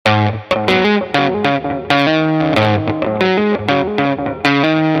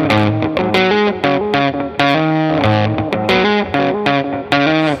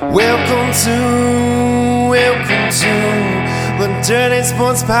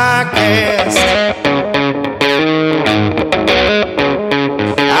Sports Podcast.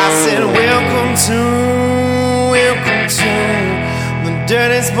 I said, welcome to the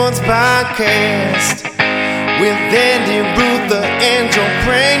Dirty Sports Podcast with Andy Ruther and Joe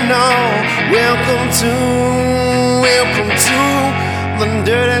Prano. Welcome to the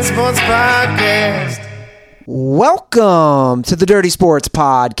Dirty Sports Podcast. Welcome to the Dirty Sports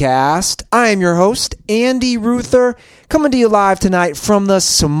Podcast. I am your host, Andy Ruther, coming to you live tonight from the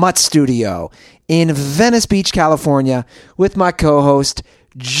Smut Studio in Venice Beach, California, with my co-host,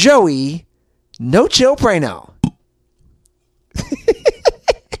 Joey No Chill Prano.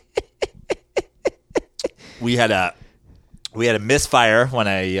 We had a misfire when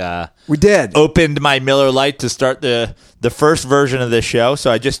I We did. opened my Miller Lite to start the first version of this show. So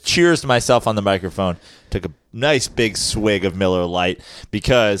I just cheersed myself on the microphone, took a nice big swig of Miller Lite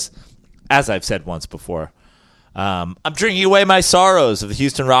because, as I've said once before, I'm drinking away my sorrows of the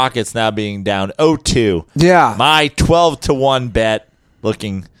Houston Rockets now being down 0-2. Yeah. My 12-1 bet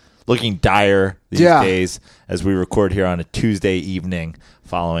looking dire these days as we record here on a Tuesday evening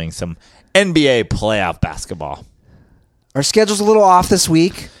following some NBA playoff basketball. Our schedule's a little off this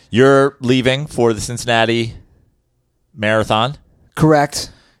week. You're leaving for the Cincinnati Marathon,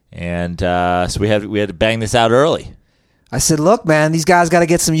 Correct. and so we had to bang this out early. I said, look, man, these guys got to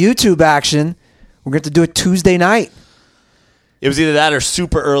get some YouTube action. We're going to do it Tuesday night. It was either that or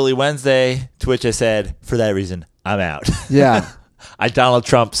super early Wednesday, to which I said, for that reason, I'm out. Yeah. I Donald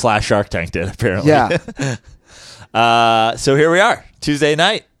Trump / Shark Tanked it, apparently. Yeah. So here we are, Tuesday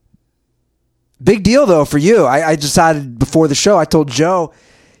night. Big deal, though, for you. I decided before the show, I told Joe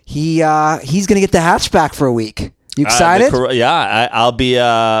he's going to get the hatchback for a week. You excited? I'll be.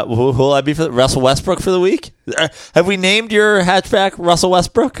 Who will I be for Russell Westbrook for the week? Have we named your hatchback Russell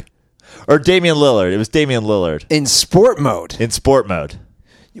Westbrook or Damian Lillard? It was Damian Lillard In sport mode. in sport mode.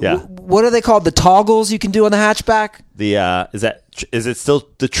 Yeah. What are they called? The toggles you can do on the hatchback? The is it still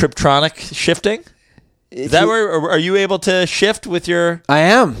the Triptronic shifting? Is that where or are you able to shift with your? I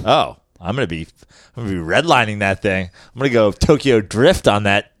am. Oh, I'm gonna be redlining that thing. I'm gonna go Tokyo Drift on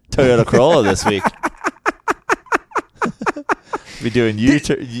that Toyota Corolla this week. Be doing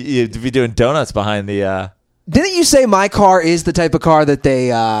doing donuts behind the. Didn't you say my car is the type of car that they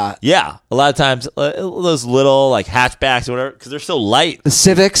Yeah, a lot of times those little like hatchbacks or whatever because they're so light. the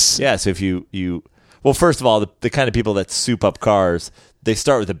Civics? Yeah, so if you well, first of all, the kind of people that soup up cars, they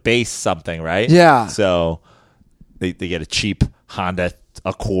start with a base something, right? Yeah. So they get a cheap Honda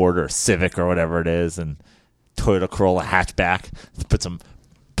Accord or Civic or whatever it is, and Toyota Corolla hatchback. Put some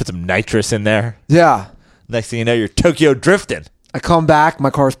nitrous in there. Yeah. Next thing you know, you're Tokyo drifting. I come back, my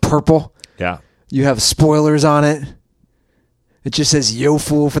car's purple. Yeah. You have spoilers on it. It just says "Yo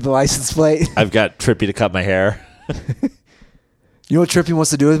Fool" for the license plate. I've got Trippy to cut my hair. You know what Trippy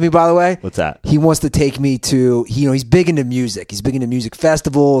wants to do with me, by the way? What's that? He wants to take me to, he's big into music. He's big into music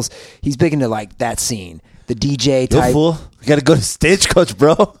festivals. He's big into like that scene, the DJ Yo, type. fool. We got to go to Stagecoach,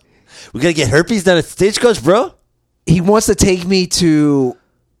 bro. We got to get herpes down at Stagecoach, bro. He wants to take me to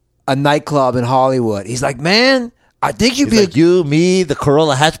a nightclub in Hollywood. He's like, man, I think you'd He's be like you, me, the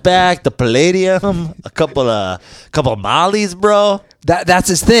Corolla hatchback, the Palladium, a couple of Mollies, bro. That's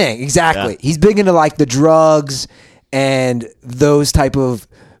his thing. Exactly. Yeah. He's big into like the drugs and those type of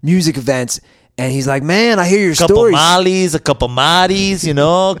music events. And he's like, man, I hear your Couple stories. Mollies, a couple Maris, a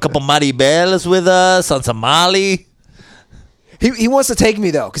couple Maribels with us on some Molly. He wants to take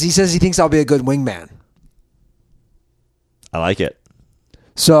me though, because he says he thinks I'll be a good wingman. I like it.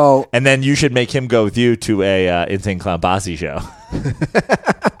 So And then you should make him go with you to a Insane Clown Posse show.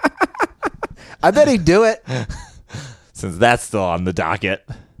 I bet he'd do it. Since that's still on the docket.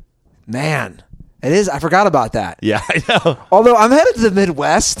 Man, it is. I forgot about that. Yeah, I know. Although I'm headed to the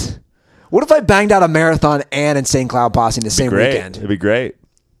Midwest. What if I banged out a marathon and Insane Clown Posse in the same Great. weekend? It'd be great.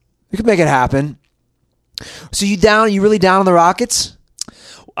 We could make it happen. So you really down on the Rockets?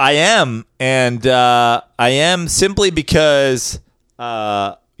 I am, and I am simply because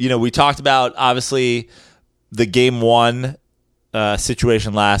we talked about obviously the game one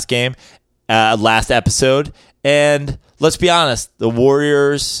situation last episode, and let's be honest, the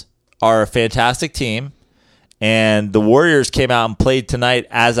Warriors are a fantastic team, and the Warriors came out and played tonight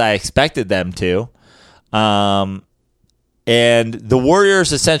as I expected them to, and the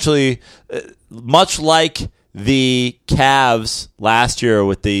Warriors essentially, much like the Cavs last year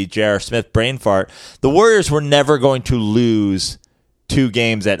with the J.R. Smith brain fart, the Warriors were never going to lose 2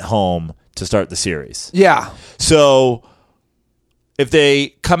 games at home to start the series. Yeah. So if they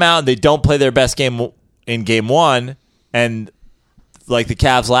come out and they don't play their best game in game one, and like the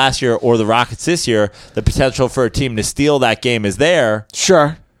Cavs last year or the Rockets this year, the potential for a team to steal that game is there.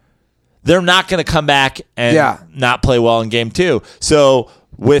 Sure. They're not going to come back and not play well in game 2. So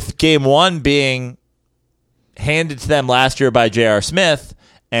with game 1 being handed to them last year by J.R. Smith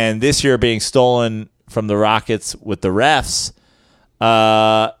and this year being stolen from the Rockets with the refs,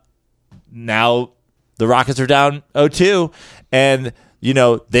 now the Rockets are down 0-2, and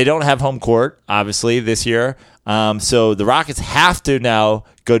they don't have home court, obviously, this year. So the Rockets have to now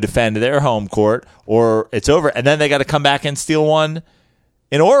go defend their home court or it's over. And then they got to come back and steal one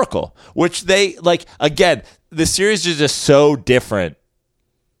in Oracle, which they, again, the series is just so different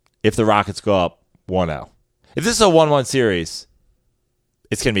if the Rockets go up 1-0. If this is a 1-1 series,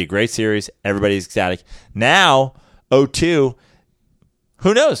 it's going to be a great series. Everybody's ecstatic. Now, 0-2,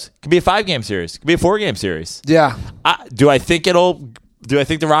 who knows? It could be a 5-game series. It could be a 4-game series. Yeah. Do I think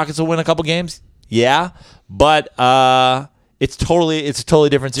the Rockets will win a couple games? Yeah. But it's a totally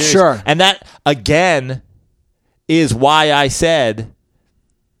different series. Sure. And that, again, is why I said,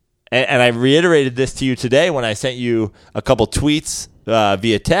 and I reiterated this to you today when I sent you a couple tweets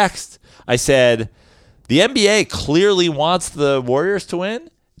via text. I said, the NBA clearly wants the Warriors to win,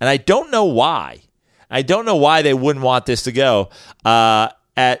 and I don't know why. I don't know why they wouldn't want this to go.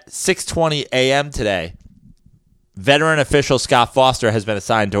 At 6:20 a.m. today, veteran official Scott Foster has been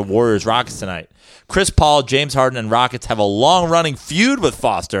assigned to Warriors-Rockets tonight. Chris Paul, James Harden, and Rockets have a long-running feud with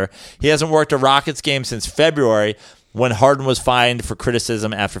Foster. He hasn't worked a Rockets game since February when Harden was fined for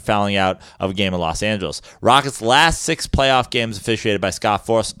criticism after fouling out of a game in Los Angeles. Rockets' last 6 playoff games officiated by Scott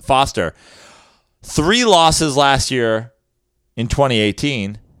Foster. 3 losses last year in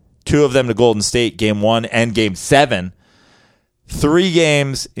 2018, 2 of them to Golden State, Game 1 and Game 7. 3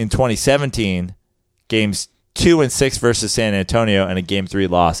 games in 2017, Games 2 and 6 versus San Antonio, and a Game 3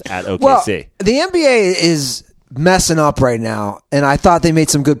 loss at OKC. Well, the NBA is messing up right now, and I thought they made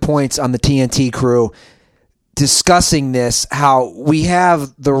some good points on the TNT crew discussing this, how we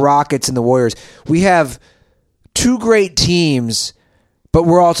have the Rockets and the Warriors. We have 2 great teams, but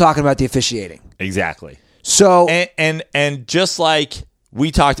we're all talking about the officiating. Exactly. So and just like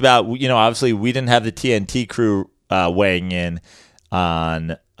we talked about, obviously we didn't have the TNT crew weighing in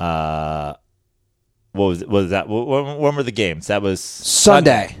on what was that? When were the games? That was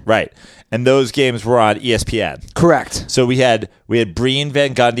Sunday. Right. And those games were on ESPN. Correct. So we had Breen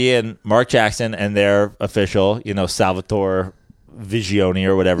Van Gundy and Mark Jackson and their official, Salvatore Vigioni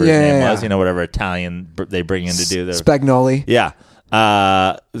or whatever his name was, whatever Italian they bring in to do their Spagnoli. Yeah.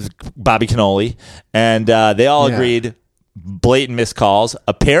 Bobby Cannoli. And they all agreed blatant missed calls.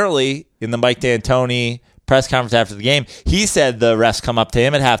 Apparently, in the Mike D'Antoni press conference after the game, he said the refs come up to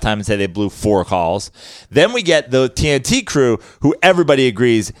him at halftime and say they blew 4 calls. Then we get the TNT crew, who everybody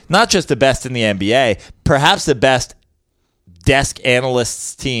agrees, not just the best in the NBA, perhaps the best desk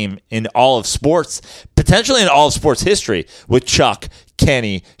analysts team in all of sports, potentially in all of sports history, with Chuck,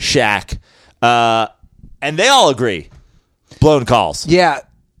 Kenny, Shaq, and they all agree. Blown calls. Yeah.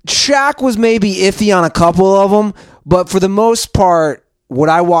 Shaq was maybe iffy on a couple of them, but for the most part, what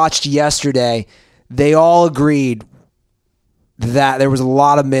I watched yesterday, they all agreed that there was a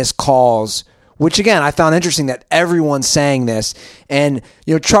lot of missed calls, which, again, I found interesting that everyone's saying this. And,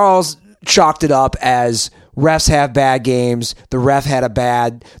 Charles chalked it up as refs have bad games. The refs had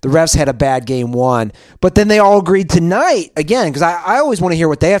a bad game 1. But then they all agreed tonight, again, because I always want to hear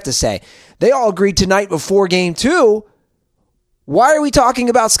what they have to say. They all agreed tonight before game 2. Why are we talking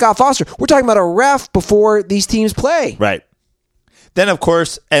about Scott Foster? We're talking about a ref before these teams play. Right. Then, of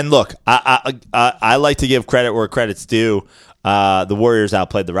course, and look, I like to give credit where credit's due. The Warriors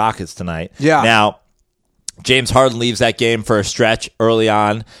outplayed the Rockets tonight. Yeah. Now, James Harden leaves that game for a stretch early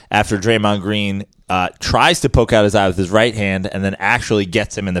on after Draymond Green tries to poke out his eye with his right hand and then actually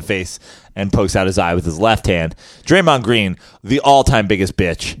gets him in the face and pokes out his eye with his left hand. Draymond Green, the all-time biggest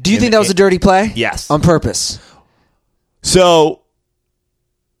bitch. Do you think that was a dirty play? Yes. On purpose? So,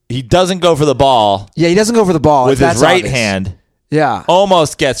 he doesn't go for the ball. Yeah, he doesn't go for the ball. With his right hand. Yeah.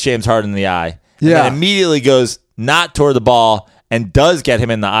 Almost gets James Harden in the eye. Yeah. And then immediately goes not toward the ball and does get him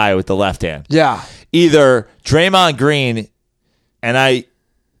in the eye with the left hand. Yeah. Either Draymond Green, and I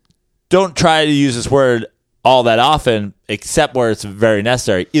don't try to use this word all that often, except where it's very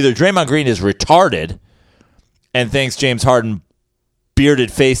necessary. Either Draymond Green is retarded and thinks James Harden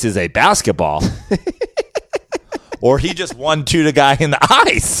bearded face is a basketball, or he just 1-2 the guy in the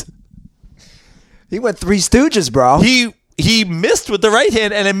eyes. He went Three Stooges, bro. He missed with the right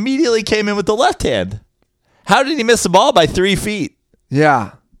hand and immediately came in with the left hand. How did he miss the ball by 3 feet?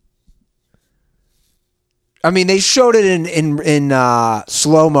 Yeah. I mean, they showed it in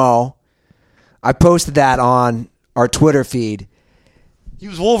slow-mo. I posted that on our Twitter feed. He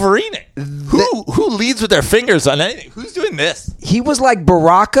was Wolverining. Who leads with their fingers on anything? Who's doing this? He was like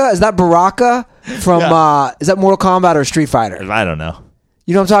Baraka. Is that Baraka from, is that Mortal Kombat or Street Fighter? I don't know.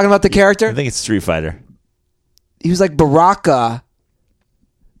 You know what I'm talking about, the character? I think it's Street Fighter. He was like Baraka.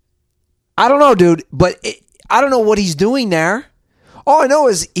 I don't know, dude, but I don't know what he's doing there. All I know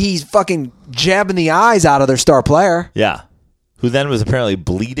is he's fucking jabbing the eyes out of their star player. Yeah. Who then was apparently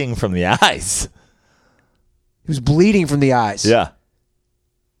bleeding from the eyes. He was bleeding from the eyes. Yeah.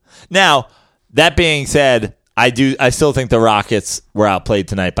 Now, that being said, I still think the Rockets were outplayed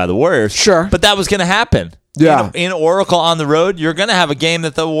tonight by the Warriors. Sure. But that was going to happen. Yeah. In Oracle on the road, you're going to have a game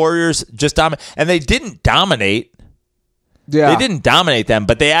that the Warriors just dominate. And they didn't dominate. Yeah. They didn't dominate them,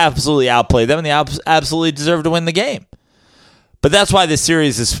 but they absolutely outplayed them, and they absolutely deserved to win the game. But that's why this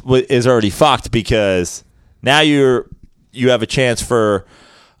series is already fucked, because now you have a chance for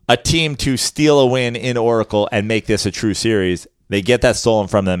a team to steal a win in Oracle and make this a true series. They get that stolen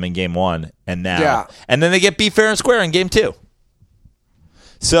from them in game 1, and now, and then they get beat fair and square in game 2.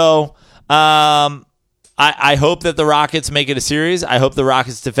 So, I hope that the Rockets make it a series. I hope the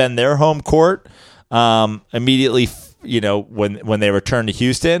Rockets defend their home court immediately. When they return to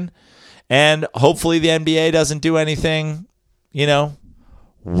Houston, and hopefully the NBA doesn't do anything,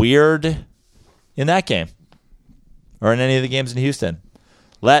 weird in that game or in any of the games in Houston.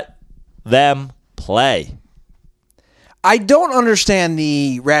 Let them play. I don't understand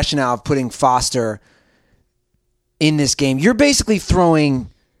the rationale of putting Foster in this game. You're basically throwing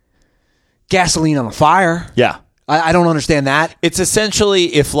gasoline on the fire. Yeah. I don't understand that. It's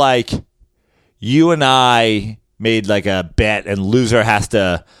essentially if, like, you and I made like a bet and loser has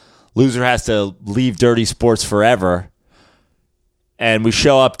to leave dirty sports forever, and we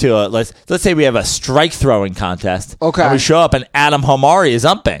show up to let's say we have a strike throwing contest. Okay. And we show up and Adam Homari is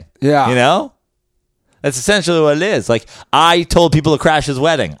umping. Yeah. That's essentially what it is. Like, I told people to crash his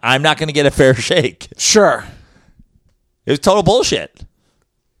wedding. I'm not going to get a fair shake. Sure. It was total bullshit.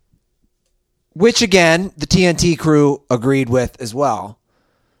 Which, again, the TNT crew agreed with as well.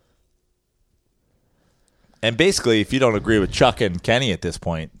 And basically, if you don't agree with Chuck and Kenny at this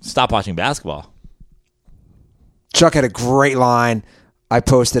point, stop watching basketball. Chuck had a great line I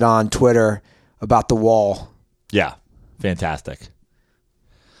posted on Twitter about the wall. Yeah. Fantastic.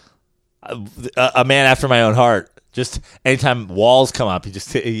 A man after my own heart. Just anytime walls come up,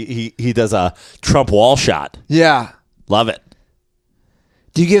 he does a Trump wall shot. Yeah. Love it.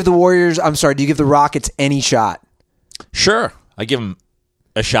 Do you give the Rockets any shot? Sure. I give them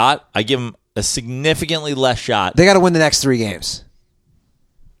a shot. I give them a significantly less shot. They got to win the next 3 games.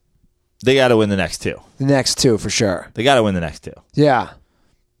 They got to win the next 2. The next 2 for sure. They got to win the next 2. Yeah.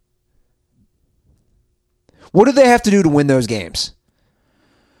 What do they have to do to win those games?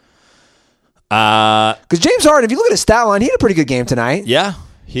 Because James Harden, if you look at his stat line, he had a pretty good game tonight. Yeah.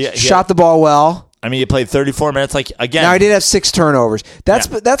 He shot the ball well. I mean, he played 34 minutes. Like, again. Now, he did have 6 turnovers. That's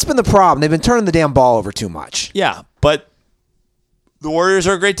been the problem. They've been turning the damn ball over too much. Yeah, but the Warriors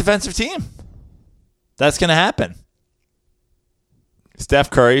are a great defensive team. That's going to happen. Steph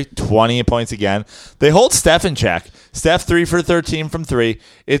Curry, 20 points again. They hold Steph in check. Steph 3 for 13 from 3.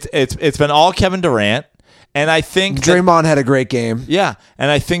 It's been all Kevin Durant, and I think Draymond had a great game. Yeah, and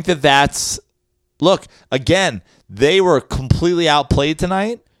I think that's look, again, they were completely outplayed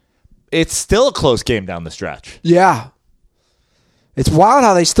tonight. It's still a close game down the stretch. Yeah. It's wild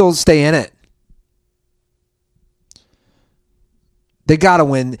how they still stay in it. They got to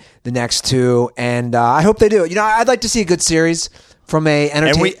win the next 2, and I hope they do. I'd like to see a good series from a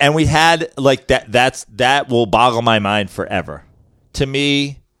entertainment. And we had like that. That will boggle my mind forever. To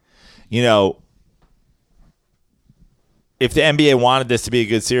me, if the NBA wanted this to be a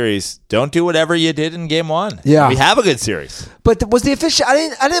good series, don't do whatever you did in game 1. Yeah, we have a good series. But was the official? I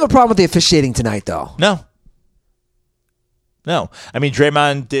didn't have a problem with the officiating tonight, though. No. I mean,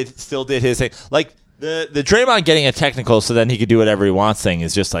 Draymond still did his thing. Like the Draymond getting a technical so then he could do whatever he wants thing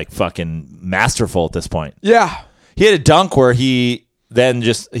is just like fucking masterful at this point. Yeah. He had a dunk where he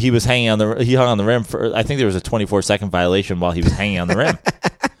was hanging he hung on the rim for, I think there was a 24-second violation while he was hanging on the rim.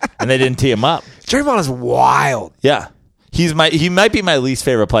 And they didn't tee him up. Draymond is wild. Yeah. He might be my least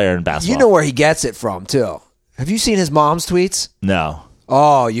favorite player in basketball. You know where he gets it from, too. Have you seen his mom's tweets? No.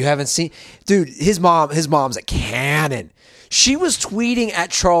 Oh, you haven't seen? Dude, his mom's a cannon. She was tweeting at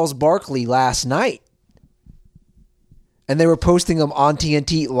Charles Barkley last night. And they were posting them on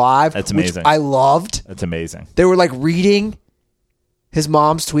TNT Live. That's amazing. Which I loved. That's amazing. They were like reading his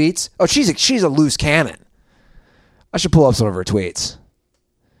mom's tweets. Oh, she's a loose cannon. I should pull up some of her tweets.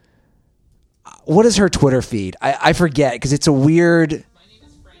 What is her Twitter feed? I forget because it's a weird. My name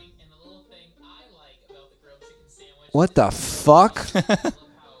is Frank, and the little thing I like about the grilled chicken sandwich What the fuck?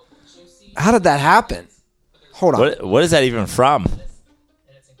 How did that happen? Hold on. What is that even from?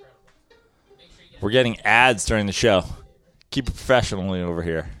 We're getting ads during the show. Keep it professionally over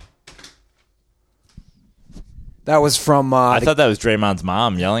here. That was from... I thought that was Draymond's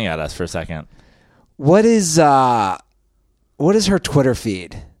mom yelling at us for a second. What is her Twitter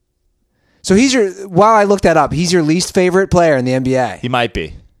feed? So while I looked that up, he's your least favorite player in the NBA. He might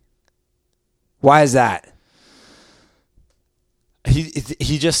be. Why is that?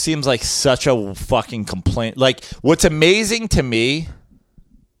 He just seems like such a fucking complaint. Like, what's amazing to me,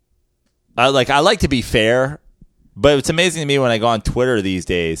 I like to be fair, but it's amazing to me when I go on Twitter these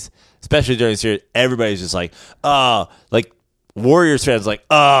days, especially during the series, everybody's just like Warriors fans like,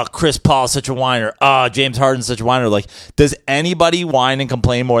 Chris Paul's such a whiner. James Harden's such a whiner. Like, does anybody whine and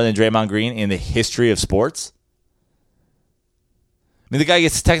complain more than Draymond Green in the history of sports? I mean, the guy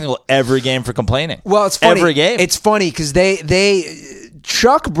gets technical every game for complaining. Well, it's funny. Every game. It's funny because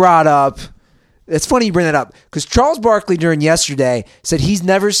Chuck brought up. It's funny you bring that up because Charles Barkley during yesterday said he's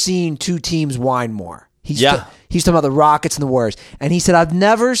never seen two teams whine more. He's talking about the Rockets and the Warriors, and he said I've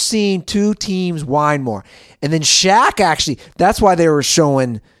never seen two teams whine more. And then Shaq actually, that's why they were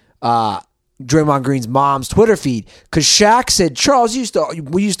showing Draymond Green's mom's Twitter feed because Shaq said Charles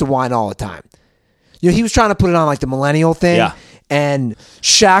we used to whine all the time. You know, he was trying to put it on like the millennial thing. Yeah. And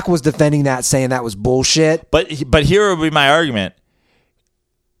Shaq was defending that, saying that was bullshit. But here would be my argument: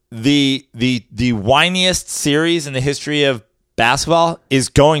 the whiniest series in the history of basketball is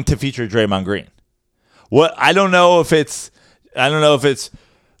going to feature Draymond Green. I don't know if it's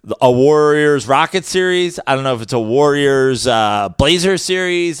a Warriors Rockets series. I don't know if it's a Warriors Blazers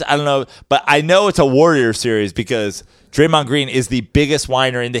series. I don't know, but I know it's a Warriors series because Draymond Green is the biggest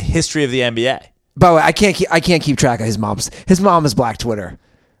whiner in the history of the NBA. By the way, I can't keep track of his mom's. His mom is Black Twitter.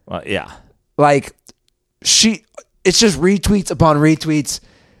 Well, yeah. Like it's just retweets upon retweets,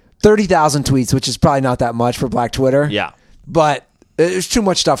 30,000 tweets, which is probably not that much for Black Twitter. Yeah. But there's too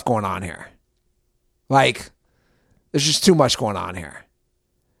much stuff going on here. Like, there's just too much going on here.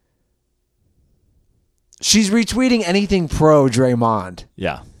 She's retweeting anything pro Draymond.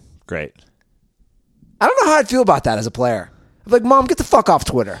 Yeah. Great. I don't know how I'd feel about that as a player. I'm like, Mom, get the fuck off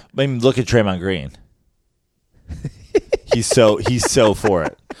Twitter. I mean, look at Draymond Green. He's so for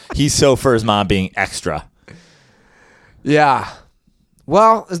it. He's so for his mom being extra. Yeah.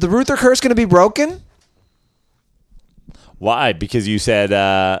 Well, is the Ruther curse going to be broken? Why? Because you said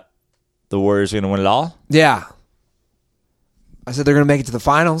the Warriors are going to win it all? Yeah. I said they're going to make it to the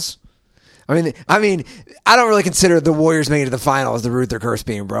finals. I mean, I don't really consider the Warriors making it to the finals the Ruther curse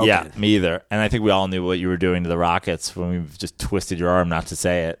being broken. Yeah, me either. And I think we all knew what you were doing to the Rockets when we just twisted your arm not to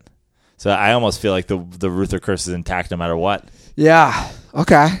say it. So I almost feel like the Ruther curse is intact no matter what. Yeah.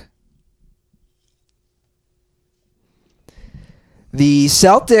 Okay. The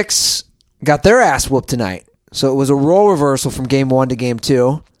Celtics got their ass whooped tonight. So it was a role reversal from game 1 to game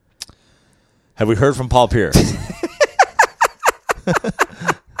 2. Have we heard from Paul Pierce?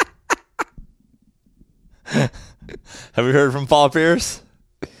 Have we heard from Paul Pierce?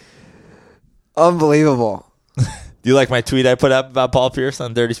 Unbelievable. Do you like my tweet I put up about Paul Pierce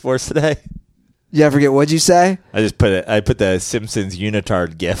on Dirty Sports today? You ever forget what'd you say? I put the Simpsons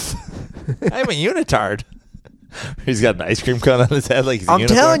unitard gif. I'm a unitard. He's got an ice cream cone on his head like he's a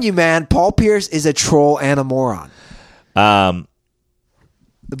unicorn. telling you, man, Paul Pierce is a troll and a moron. The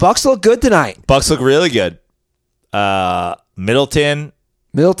Bucks look good tonight. Bucks look really good. Middleton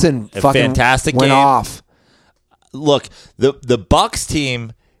fucking fantastic went game. off. Look, the Bucks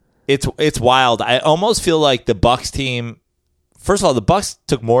team, it's wild. I almost feel like the Bucks team. First of all, the Bucks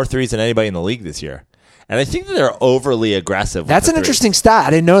took more threes than anybody in the league this year, and I think that they're overly aggressive. That's an interesting stat. I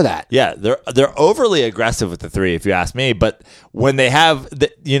didn't know that. Yeah, they're overly aggressive with the three, if you ask me. But when they have,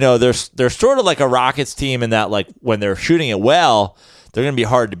 they're sort of like a Rockets team in that, like when they're shooting it well, they're going to be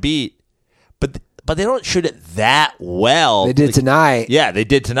hard to beat. But they don't shoot it that well. They did tonight. Yeah, they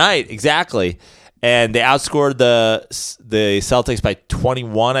did tonight exactly. And they outscored the Celtics by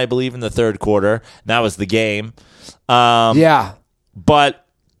 21, I believe, in the third quarter. And that was the game. Yeah. But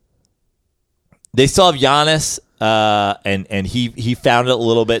they still have Giannis, and he found it a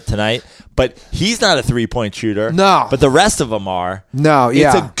little bit tonight. But he's not a three-point shooter. No. But the rest of them are. No,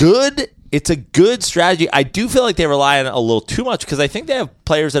 yeah. It's a good strategy. I do feel like they rely on it a little too much because I think they have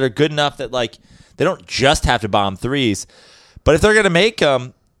players that are good enough that like they don't just have to bomb threes. But if they're going to make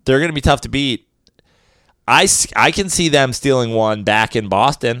them, they're going to be tough to beat. I can see them stealing one back in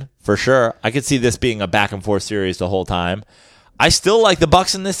Boston for sure. I could see this being a back and forth series the whole time. I still like the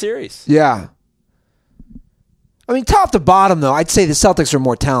Bucks in this series. Yeah. I mean, top to bottom, though, I'd say the Celtics are a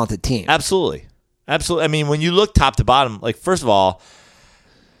more talented team. Absolutely. Absolutely. I mean, when you look top to bottom, like, first of all,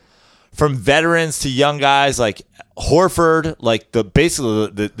 from veterans to young guys, like Horford, like basically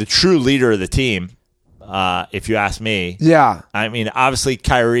the true leader of the team, if you ask me. Yeah. I mean, obviously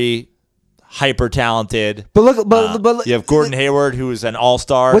Kyrie, hyper talented. But look, you have Gordon Hayward, who is an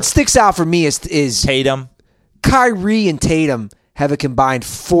all-star. What sticks out for me is Tatum. Kyrie and Tatum have a combined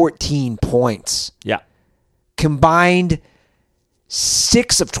 14 points. Yeah. Combined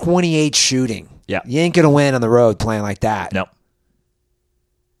 6 of 28 shooting. Yeah. You ain't going to win on the road playing like that. No.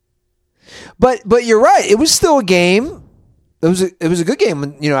 But you're right. It was still a game. It was a good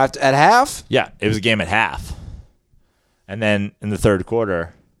game, you know, at half. Yeah, it was a game at half. And then in the third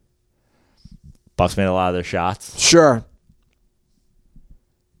quarter, Bucks made a lot of their shots. Sure.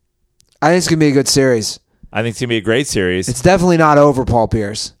 I think it's going to be a good series. I think it's going to be a great series. It's definitely not over, Paul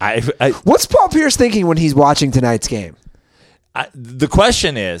Pierce. What's Paul Pierce thinking when he's watching tonight's game? The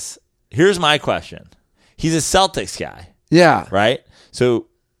question is, here's my question. He's a Celtics guy, Yeah. right? So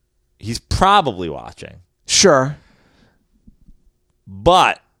he's probably watching. Sure.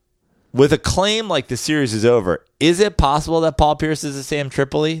 But with a claim like the series is over, is it possible that Paul Pierce is a Sam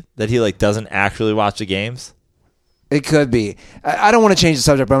Tripoli, that he like doesn't actually watch the games? It could be. I don't want to change the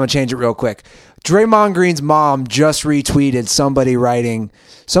subject, but I'm going to change it real quick. Draymond Green's mom just retweeted somebody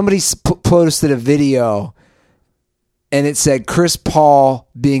posted a video, and it said Chris Paul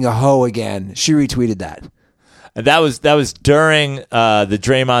being a hoe again. She retweeted that. And that was during the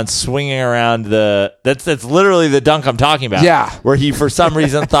Draymond swinging around that's literally the dunk I'm talking about. Yeah. Where he for some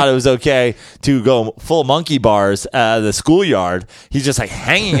reason thought it was okay to go full monkey bars the schoolyard. He's just like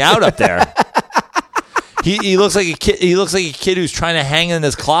hanging out up there. He looks like a kid. He looks like a kid who's trying to hang in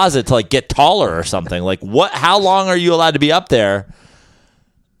his closet to like get taller or something. Like what? How long are you allowed to be up there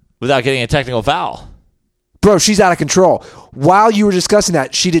without getting a technical foul? Bro, she's out of control. While you were discussing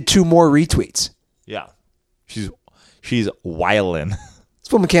that, she did 2 more retweets. Yeah, she's wildin'.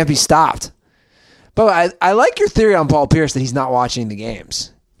 This woman can't be stopped. But I like your theory on Paul Pierce that he's not watching the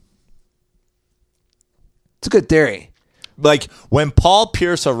games. It's a good theory. Like when Paul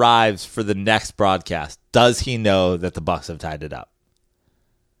Pierce arrives for the next broadcast, does he know that the Bucks have tied it up?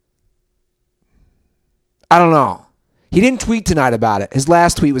 I don't know. He didn't tweet tonight about it. His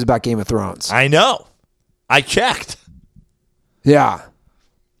last tweet was about Game of Thrones. I know. I checked. Yeah.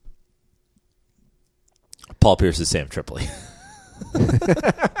 Paul Pierce is Sam Tripoli.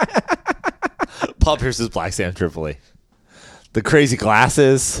 Paul Pierce is Black Sam Tripoli. The crazy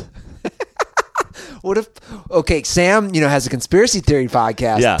glasses. What if, okay, Sam, has a conspiracy theory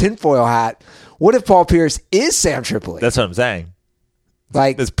podcast, Yeah. tinfoil hat. What if Paul Pierce is Sam Tripoli? That's what I'm saying.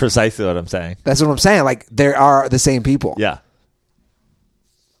 Like, That's precisely what I'm saying. that's what I'm saying. Like, there are the same people. Yeah.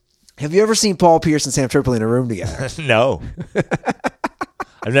 Have you ever seen Paul Pierce and Sam Tripoli in a room together? No.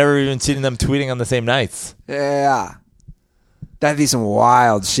 I've never even seen them tweeting on the same nights. Yeah. That'd be some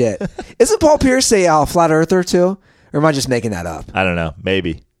wild shit. Isn't Paul Pierce a flat earther too? Or am I just making that up? I don't know.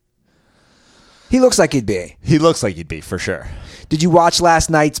 Maybe. He looks like he'd be. He looks like he'd be, for sure. Did you watch last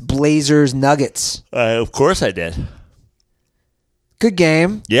night's Blazers Nuggets? Of course I did. Good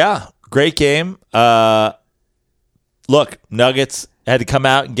game. Yeah. Great game. Look, Nuggets had to come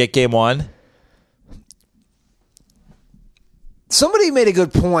out and get game 1. Somebody made a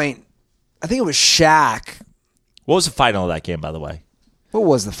good point. I think it was Shaq. What was the final of that game, by the way? What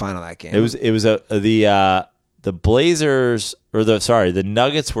was the final of that game? It was the Blazers the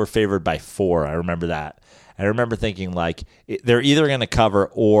Nuggets were favored by 4. I remember that. I remember thinking they're either going to cover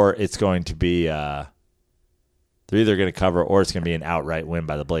or it's going to be an outright win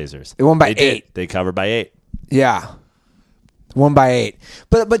by the Blazers. It won by 8. Did. They covered by 8. Yeah. Won by 8.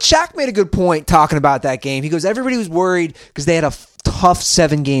 But Shaq made a good point talking about that game. He goes, everybody was worried because they had a tough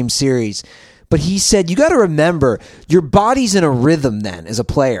 7-game series. But he said, you got to remember, your body's in a rhythm then as a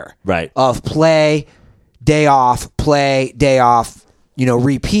player. Right. Of play, day off,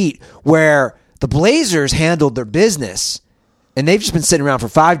 repeat. Where the Blazers handled their business, and they've just been sitting around for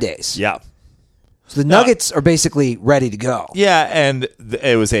 5 days. Yeah. So the Nuggets are basically ready to go. Yeah, and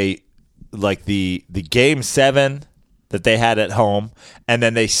it was the game 7 that they had at home, and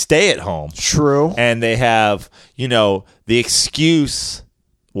then they stay at home. True. And they have, the excuse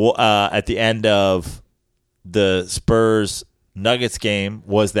at the end of the Spurs Nuggets game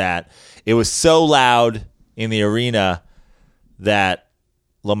was that it was so loud in the arena that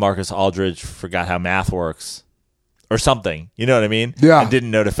LaMarcus Aldridge forgot how math works or something. You know what I mean? Yeah. And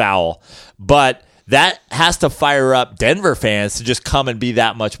didn't know to foul. But that has to fire up Denver fans to just come and be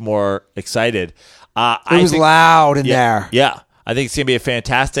that much more excited. It was loud in there. Yeah. I think it's going to be a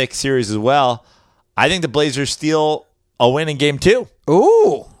fantastic series as well. I think the Blazers steal a win in game 2.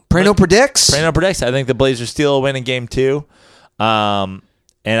 Ooh, Prano predicts. Prano predicts. I think the Blazers steal a win in Game 2. And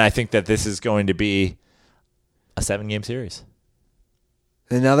I think that this is going to be a 7-game series.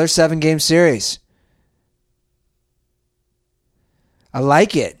 Another 7-game series. I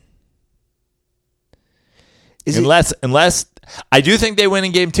like it. Unless I do think they win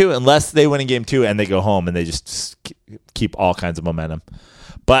in Game 2, unless they win in Game 2 and they go home and they just keep all kinds of momentum.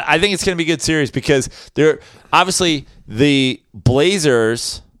 But I think it's going to be a good series because they're obviously the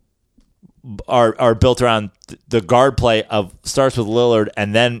Blazers are built around the guard play of starts with Lillard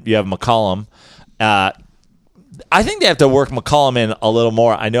and then you have McCollum. I think they have to work McCollum in a little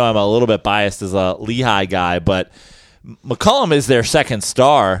more. I know I'm a little bit biased as a Lehigh guy, but McCollum is their second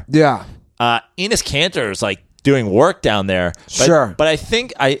star. Yeah. Enes Kanter is like doing work down there. Sure. But I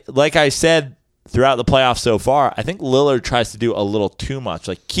think like I said throughout the playoffs so far, I think Lillard tries to do a little too much.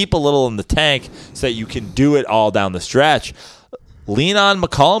 Like keep a little in the tank so that you can do it all down the stretch. Lean on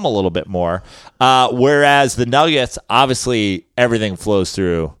McCollum a little bit more. Whereas the Nuggets, obviously everything flows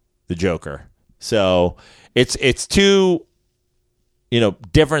through the Joker. So it's two,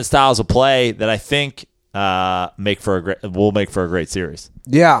 different styles of play that I think will make for a great series.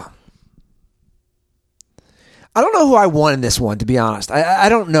 Yeah. I don't know who I won in this one, to be honest. I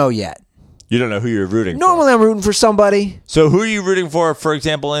don't know yet. You don't know who you're rooting for. Normally I'm rooting for somebody. So who are you rooting for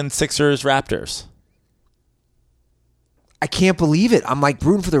example, in Sixers Raptors? I can't believe it. I'm like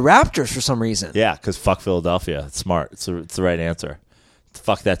rooting for the Raptors for some reason. Yeah, because fuck Philadelphia. It's smart. It's the right answer.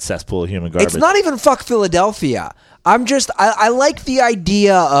 Fuck that cesspool of human garbage. It's not even fuck Philadelphia. I like the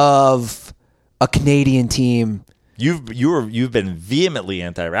idea of a Canadian team. You've been vehemently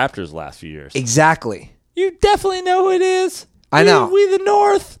anti-Raptors the last few years. Exactly. You definitely know who it is. I know. We the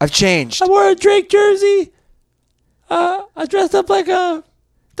North. I've changed. I wore a Drake jersey. I dressed up like a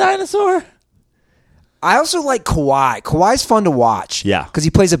dinosaur. I also like Kawhi. Kawhi's fun to watch. Yeah. Because he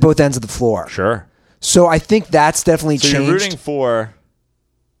plays at both ends of the floor. Sure. So I think that's definitely So changed. you're rooting for...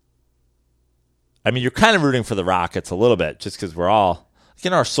 you're kind of rooting for the Rockets a little bit, just because we're all...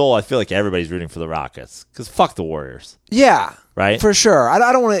 in our soul, I feel like everybody's rooting for the Rockets. Because fuck the Warriors. Yeah. Right? For sure.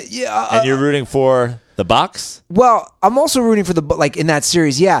 I don't want to... Yeah, and you're rooting for the Bucks? Well, I'm also rooting for in that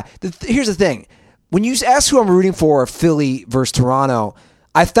series, yeah. Here's the thing. When you ask who I'm rooting for, Philly versus Toronto,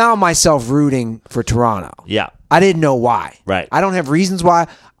 I found myself rooting for Toronto. Yeah. I didn't know why. Right. I don't have reasons why.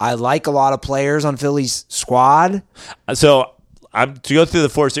 I like a lot of players on Philly's squad. So... to go through the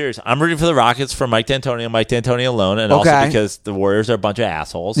 4 series, I'm rooting for the Rockets for Mike D'Antoni alone, and also because the Warriors are a bunch of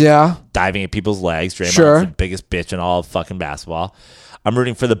assholes. Yeah. Diving at people's legs. Draymond's Sure. the biggest bitch in all of fucking basketball. I'm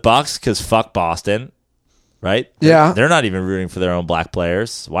rooting for the Bucks because fuck Boston. Right? Yeah. They're not even rooting for their own black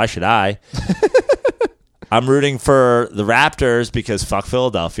players. Why should I? I'm rooting for the Raptors because fuck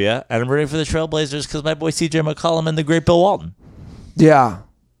Philadelphia, and I'm rooting for the Trailblazers because my boy CJ McCollum and the great Bill Walton. Yeah.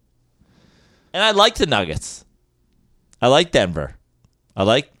 And I like the Nuggets. I like Denver. I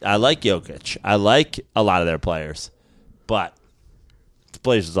like Jokic. I like a lot of their players. But the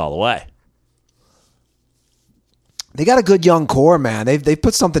Blazers all the way. They got a good young core, man. They've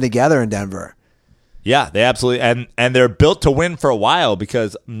put something together in Denver. Yeah, they absolutely and they're built to win for a while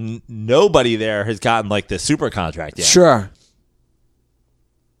because nobody there has gotten like the super contract yet. Sure.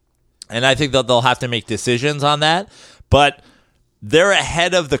 And I think that they'll have to make decisions on that, but they're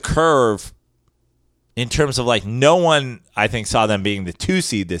ahead of the curve in terms of like no one I think saw them being the 2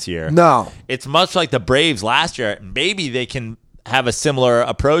 seed this year. No. It's much like the Braves last year. Maybe they can have a similar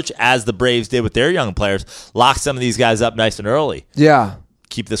approach as the Braves did with their young players. Lock some of these guys up nice and early. Yeah.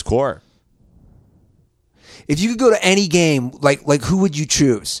 Keep this core. If you could go to any game, like who would you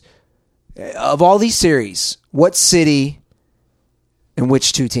choose? Of all these series, what city and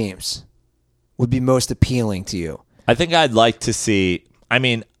which 2 teams would be most appealing to you? I think I'd like to see,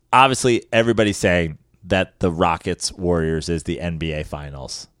 obviously everybody's saying that the Rockets Warriors is the NBA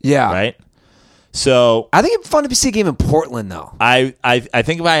Finals. Yeah. Right? So I think it'd be fun to see a game in Portland, though. I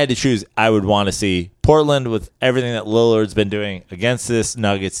think if I had to choose, I would want to see Portland with everything that Lillard's been doing against this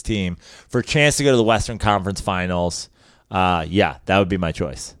Nuggets team for a chance to go to the Western Conference Finals. Yeah, that would be my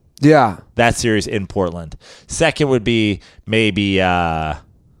choice. Yeah. That series in Portland. Second would be maybe the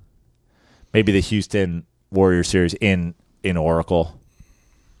Houston Warriors series in Oracle.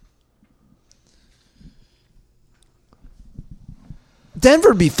 Denver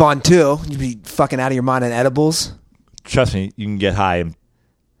would be fun, too. You'd be fucking out of your mind on edibles. Trust me, you can get high in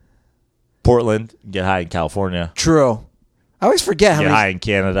Portland, get high in California. True. I always forget how Get many... high in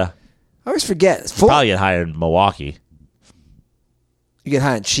Canada. I always forget. It's Probably get high in Milwaukee. You get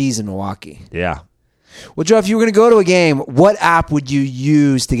high on cheese in Milwaukee. Yeah. Well, Joe, if you were going to go to a game, what app would you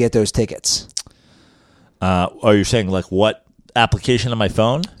use to get those tickets? You're saying like what application on my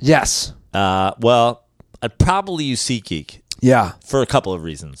phone? Yes. Well, I'd probably use SeatGeek Yeah. for a couple of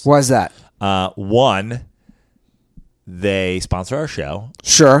reasons. Why is that? One, they sponsor our show.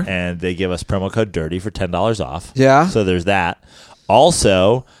 Sure. And they give us promo code DIRTY for $10 off. Yeah. So there's that.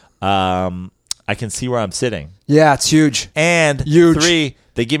 Also, I can see where I'm sitting. Yeah, it's huge. And Huge. 3,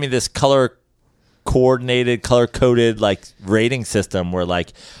 they give me this color-coordinated, color-coded like rating system where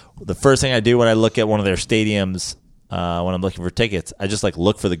like the first thing I do when I look at one of their stadiums when I'm looking for tickets, I just like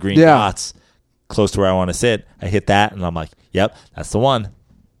look for the green dots close to where I want to sit. I hit that, and I'm like, yep, that's the one.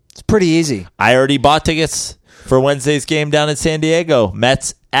 It's pretty easy. I already bought tickets for Wednesday's game down in San Diego.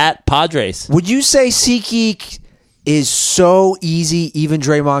 Mets at Padres. Would you say SeatGeek is so easy even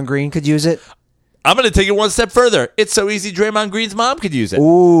Draymond Green could use it? I'm going to take it one step further. It's so easy Draymond Green's mom could use it.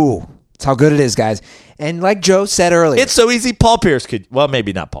 Ooh, that's how good it is, guys. And like Joe said earlier, It's so easy Paul Pierce could, well,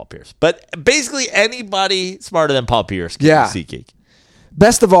 maybe not Paul Pierce, but basically anybody smarter than Paul Pierce could use SeatGeek.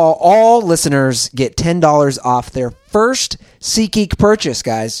 best of all listeners get $10 off their first SeatGeek purchase,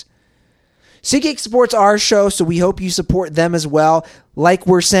 guys. SeatGeek supports our show, so we hope you support them as well. Like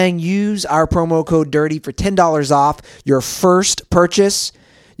we're saying, use our promo code DIRTY for $10 off your first purchase.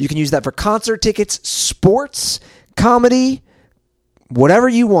 You can use that for concert tickets, sports, comedy, whatever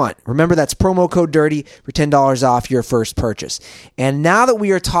you want. Remember, that's promo code DIRTY for $10 off your first purchase. And now that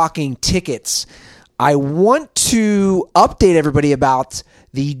we are talking tickets, I want to update everybody about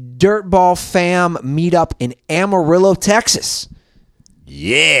the Dirtball Fam meetup in Amarillo, Texas.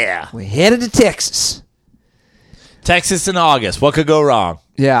 Yeah. We're headed to Texas. Texas in August. What could go wrong?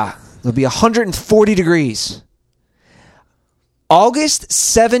 Yeah, it'll be 140 degrees. August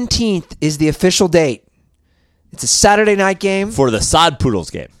 17th is the official date. It's a Saturday night game For the Sod Poodles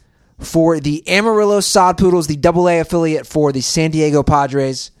game. for the Amarillo Sod Poodles, the AA affiliate for the San Diego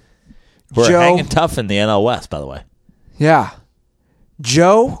Padres. We're Joe, hanging tough in the NL West, by the way. yeah.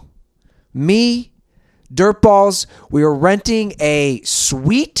 Joe, me, Dirtballs, we are renting a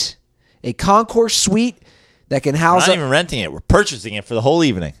suite, a concourse suite that can We're house not even renting it. We're purchasing it for the whole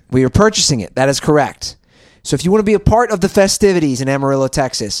evening. We are purchasing it. That is correct. So if you want to be a part of the festivities in Amarillo,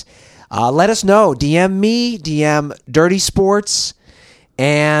 Texas, let us know. DM me, DM Dirty Sports,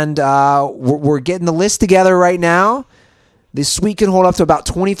 and we're getting the list together right now. This suite can hold up to about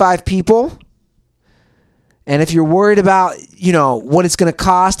 25 people. And if you're worried about, what it's going to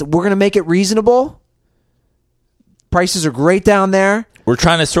cost, we're going to make it reasonable. Prices are great down there. We're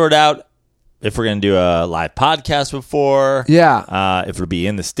trying to sort out if we're going to do a live podcast before. Yeah. If it'll be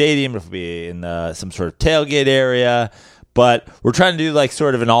in the stadium, if it'll be in some sort of tailgate area. But we're trying to do like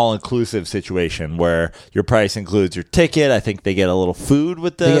sort of an all-inclusive situation where your price includes your ticket. I think they get a little food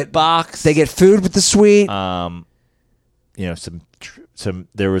with the box. They get food with the suite. Some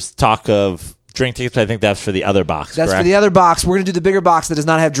there was talk of drink tickets, but I think that's for the other box. That's correct? for the other box. We're going to do the bigger box that does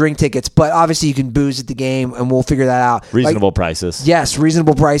not have drink tickets, but obviously you can booze at the game, and we'll figure that out. Reasonable prices. Yes,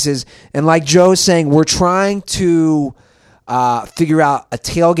 reasonable prices. And like Joe's saying, we're trying to figure out a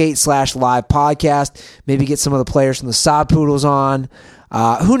tailgate/live podcast, maybe get some of the players from the Sod Poodles on.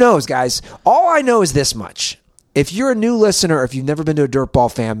 Who knows, guys? All I know is this much. If you're a new listener, or if you've never been to a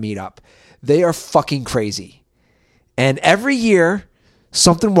Dirtball Fam meetup, they are fucking crazy. And every year,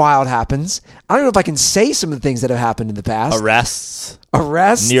 something wild happens. I don't know if I can say some of the things that have happened in the past.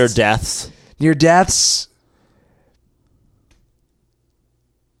 Arrests. Near deaths. Near deaths.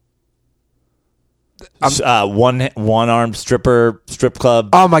 One-armed strip club.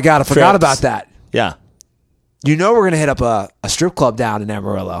 Oh my God, I forgot trips. about that. Yeah. We're going to hit up a strip club down in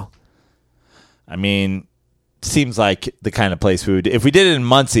Amarillo. I mean, seems like the kind of place we would. If we did it in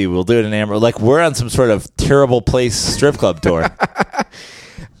Muncie, we'll do it in Amarillo. Like we're on some sort of terrible place strip club tour.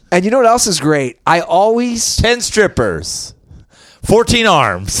 And you know what else is great? 10 strippers, 14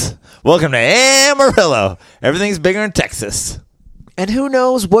 arms. Welcome to Amarillo. Everything's bigger in Texas. And who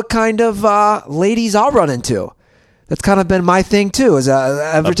knows what kind of ladies I'll run into. That's kind of been my thing too.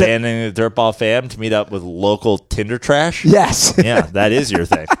 Abandoning the Dirtball Fam to meet up with local Tinder trash. Yes. Yeah, that is your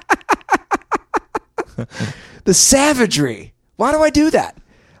thing. The savagery. Why do I do that?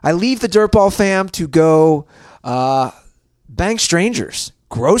 I leave the Dirtball Fam to go bang strangers,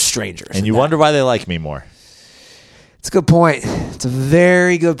 gross strangers. And you wonder why they like me more. It's a good point. It's a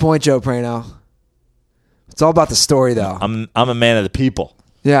very good point, Joe Prano. It's all about the story, though. I'm a man of the people.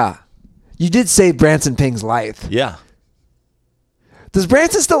 Yeah. You did save Branson Ping's life. Yeah. Does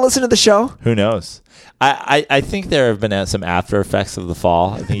Branson still listen to the show? Who knows? I think there have been some after effects of the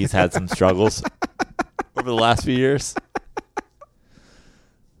fall. I think he's had some struggles over the last few years.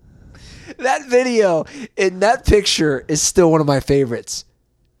 That video in that picture is still one of my favorites.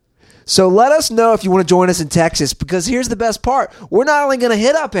 So let us know if you want to join us in Texas, because here's the best part. We're not only going to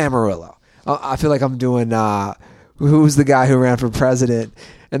hit up Amarillo. I feel like I'm doing, who's the guy who ran for president?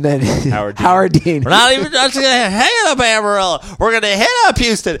 And then Howard Dean. We're not even just going to hit up Amarillo. We're going to hit up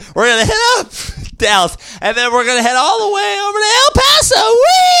Houston. We're going to hit up Dallas. And then we're going to head all the way over to El Paso.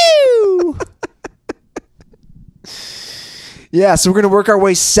 Woo! Yeah, so we're going to work our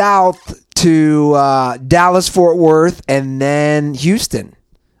way south to Dallas, Fort Worth, and then Houston.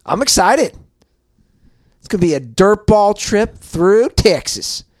 I'm excited. It's going to be a dirtball trip through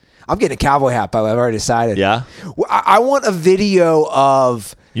Texas. I'm getting a cowboy hat, by the way. I've already decided. Yeah? I want a video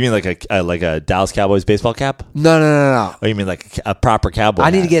of... You mean like a Dallas Cowboys baseball cap? No. Oh, you mean like a proper cowboy I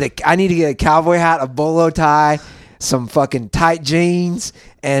hat? need to get a cowboy hat, a bolo tie, some fucking tight jeans,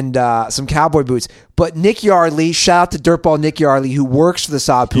 and some cowboy boots. But Nick Yardley, shout out to Dirtball Nick Yardley, who works for the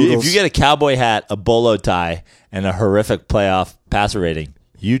Sod Poodles. If you get a cowboy hat, a bolo tie, and a horrific playoff passer rating,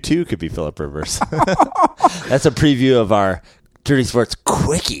 you too could be Phillip Rivers. That's a preview of our Dirty Sports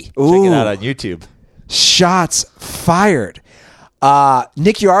Quickie. Check it out on YouTube. Shots fired.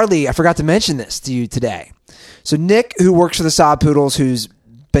 Nick Yardley, I forgot to mention this to you today. So Nick, who works for the Sod Poodles, who's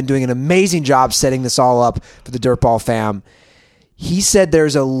been doing an amazing job setting this all up for the Dirtball fam, he said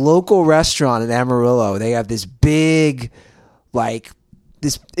there's a local restaurant in Amarillo. They have this big, like,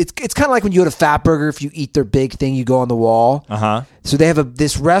 this. It's kind of like when you go to Fat Burger. If you eat their big thing, you go on the wall. So they have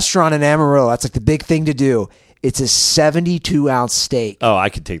this restaurant in Amarillo. That's like the big thing to do. It's a 72-ounce steak. Oh, I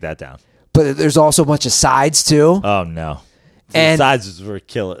could take that down. But there's also a bunch of sides too. Oh no, And the sides were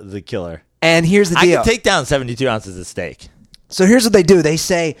the killer. And here's the deal. I could take down 72 ounces of steak. So here's what they do. They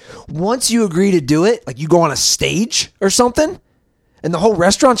say, once you agree to do it, like you go on a stage or something, and the whole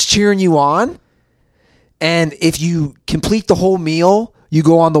restaurant's cheering you on. And if you complete the whole meal, you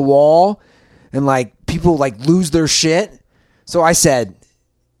go on the wall, and like people like lose their shit. So I said,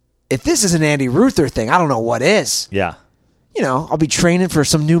 if this is an Andy Ruther thing, I don't know what is. Yeah. You know, I'll be training for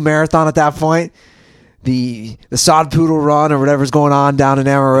some new marathon at that point. The Sod Poodle Run or whatever's going on down in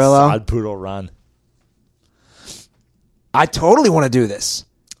Amarillo. Sod Poodle Run. I totally want to do this.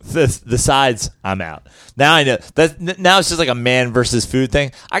 The sides, I'm out. Now I know. Now it's just like a man versus food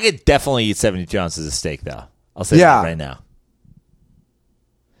thing. I could definitely eat 72 ounces of steak, though. I'll say that right now.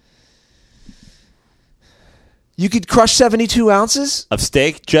 You could crush 72 ounces? Of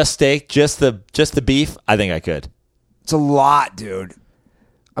steak? Just the beef? I think I could. It's a lot, dude.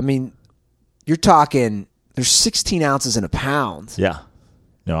 I mean, you're talking, there's 16 ounces in a pound. Yeah.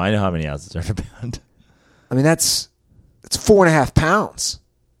 No, I know how many ounces are in a pound. I mean, it's 4.5 pounds.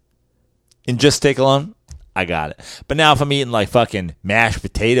 In just steak alone, I got it. But now if I'm eating like fucking mashed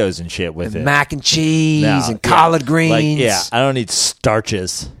potatoes and shit with it. Mac and cheese and collard greens. I don't need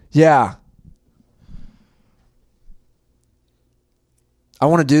starches. Yeah. I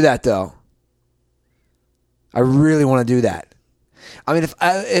want to do that, though. I really want to do that. I mean,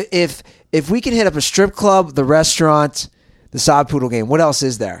 if we can hit up a strip club, the restaurant, the Sod Poodle game, what else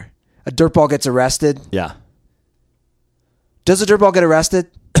is there? A dirtball gets arrested? Yeah. Does a dirtball get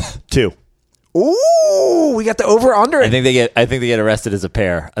arrested? 2. Ooh, we got the over under. I think they get arrested as a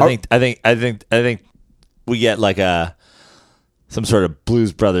pair. I think we get like some sort of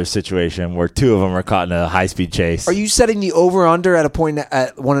Blues Brothers situation where 2 of them are caught in a high speed chase. Are you setting the over under at a point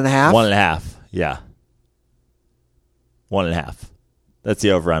at 1.5? 1.5. Yeah. 1.5. That's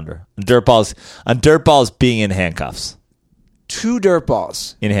the over under. On dirtballs being in handcuffs. 2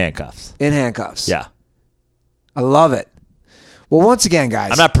 dirtballs in handcuffs. In handcuffs. Yeah. I love it. Well, once again,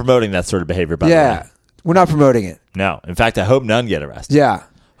 guys. I'm not promoting that sort of behavior, by the way. Yeah. We're not promoting it. No. In fact, I hope none get arrested. Yeah.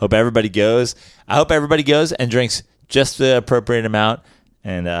 Hope everybody goes. I hope everybody goes and drinks just the appropriate amount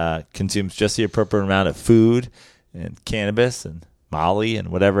and consumes just the appropriate amount of food and cannabis and Molly and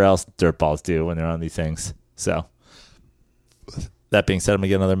whatever else dirtballs do when they're on these things. So, that being said, I'm going to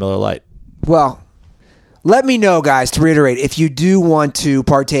get another Miller Lite. Well, let me know, guys, to reiterate, if you do want to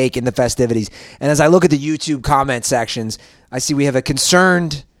partake in the festivities. And as I look at the YouTube comment sections, I see we have a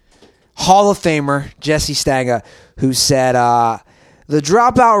concerned Hall of Famer, Jesse Stanga, who said the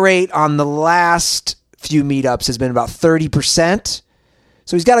dropout rate on the last few meetups has been about 30%.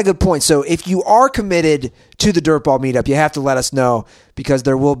 So he's got a good point. So if you are committed to the Dirtball meetup, you have to let us know because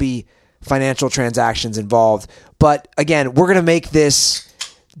there will be financial transactions involved. But again, we're going to make this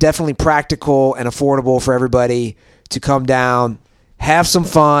definitely practical and affordable for everybody to come down, have some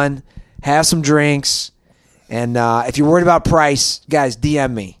fun, have some drinks. And if you're worried about price, guys,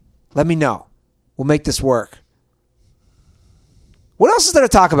 DM me. Let me know. We'll make this work. What else is there to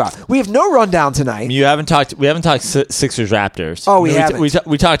talk about? We have no rundown tonight. We haven't talked Sixers Raptors. Oh, we haven't.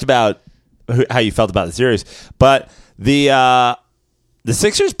 We talked about how you felt about the series, but the the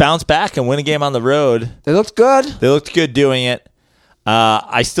Sixers bounced back and win a game on the road. They looked good. They looked good doing it.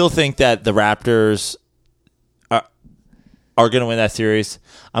 I still think that the Raptors are going to win that series.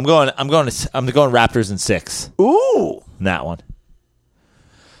 I'm going Raptors in 6. Ooh. In that one.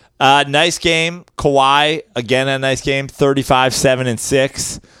 Nice game. Kawhi, again, a nice game. 35, 7, and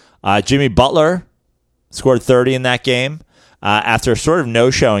 6. Jimmy Butler scored 30 in that game after a sort of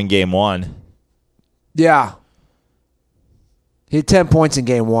no-show in game 1. Yeah. He had 10 points in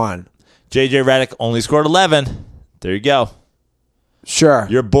game 1. JJ Redick only scored 11. There you go. Sure.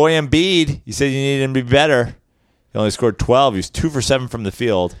 Your boy Embiid, you said you needed him to be better. He only scored 12. He was 2 for 7 from the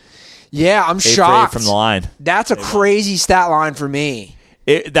field. Yeah, I'm 8 for 8 shocked. from the line. That's a crazy stat line for me.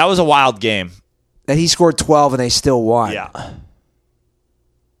 That was a wild game. That he scored 12 and they still won. Yeah.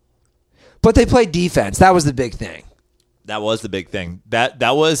 But they played defense. That was the big thing. That was the big thing. That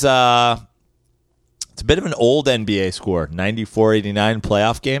was it's a bit of an old NBA score. 94-89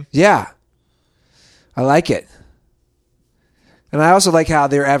 playoff game. Yeah. I like it. And I also like how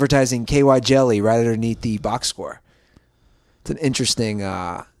they're advertising KY Jelly right underneath the box score. It's an interesting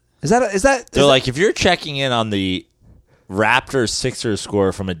So like if you're checking in on the Raptors Sixers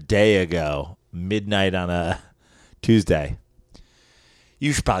score from a day ago, midnight on a Tuesday,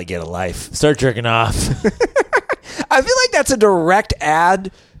 you should probably get a life. Start jerking off. I feel like that's a direct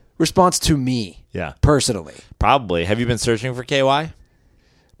ad response to me. Yeah. Personally. Probably. Have you been searching for KY?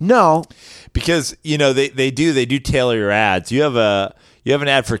 No. Because, they do tailor your ads. You have an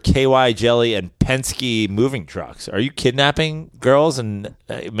ad for KY Jelly and Penske moving trucks. Are you kidnapping girls and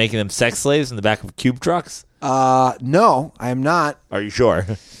making them sex slaves in the back of cube trucks? No, I am not. Are you sure?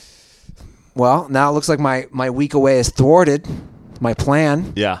 Well, now it looks like my week away is thwarted. My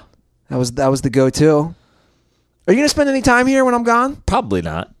plan. Yeah. That was the go-to. Are you going to spend any time here when I'm gone? Probably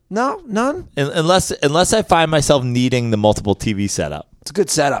not. No, none. Unless I find myself needing the multiple TV setup. It's a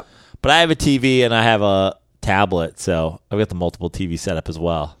good setup. But I have a TV and I have a tablet, so I've got the multiple TV setup as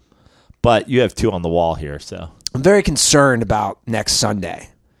well. But you have 2 on the wall here, so. I'm very concerned about next Sunday.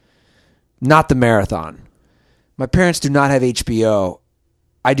 Not the marathon. My parents do not have HBO.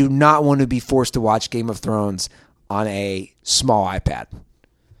 I do not want to be forced to watch Game of Thrones on a small iPad.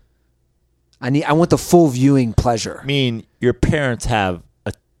 I want the full viewing pleasure. I mean, your parents have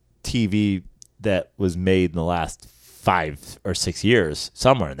a TV that was made in the last 5 or 6 years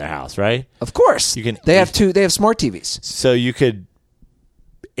somewhere in their house, right? Of course. They have smart TVs. So you could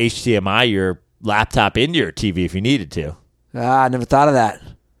HDMI your laptop into your TV if you needed to. I never thought of that.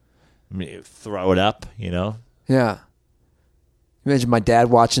 I mean, throw it up, Yeah. Imagine my dad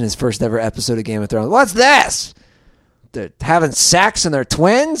watching his first ever episode of Game of Thrones. What's this? They're having sex and they're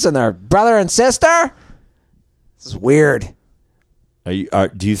twins and they're brother and sister? This is weird. Do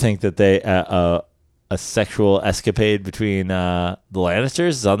you think that they a sexual escapade between the Lannisters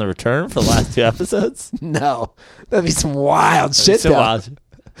is on the return for the last 2 episodes? No. That'd be some wild shit, though. Wild.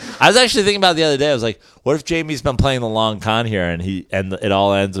 I was actually thinking about it the other day. I was like, what if Jamie's been playing the long con here and it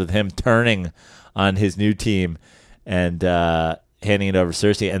all ends with him turning on his new team and handing it over to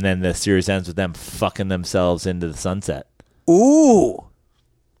Cersei, and then the series ends with them fucking themselves into the sunset. Ooh.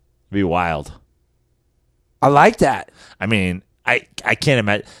 It'd be wild. I like that. I mean, I can't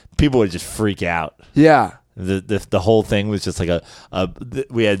imagine. People would just freak out. Yeah. The whole thing was just like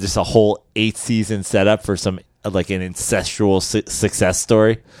we had just a whole 8-season setup for some like an incestual success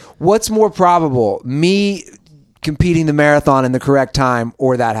story. What's more probable, me competing the marathon in the correct time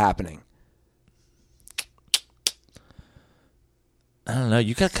or that happening? I don't know.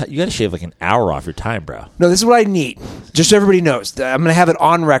 You got to shave like an hour off your time, bro. No, this is what I need. Just so everybody knows. I'm going to have it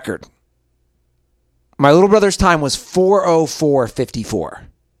on record. My little brother's time was 4:04:54.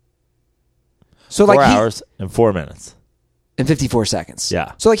 So 4 hours and 4 minutes. And 54 seconds.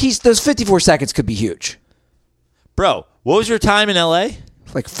 Yeah. So those 54 seconds could be huge. Bro, what was your time in LA?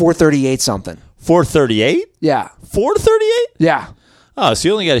 Like 4:38 something. 4:38? Yeah. 4:38? Yeah. Oh, so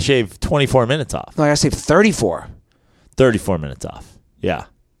you only got to shave 24 minutes off. No, I got to save 34. 34 minutes off. Yeah.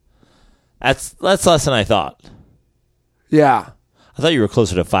 That's less than I thought. Yeah. I thought you were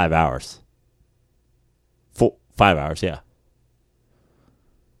closer to 5 hours. 5 hours, yeah.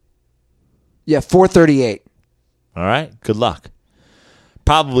 Yeah, 4:38. All right. Good luck.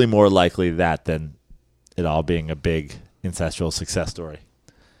 Probably more likely that than it all being a big incestual success story.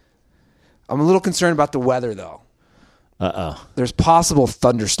 I'm a little concerned about the weather, though. Uh-oh. There's possible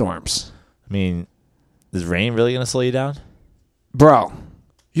thunderstorms. I mean, is rain really going to slow you down? Bro,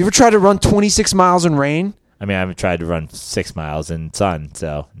 you ever tried to run 26 miles in rain? I mean, I haven't tried to run 6 miles in sun,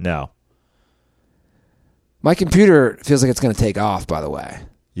 so no. My computer feels like it's going to take off, by the way.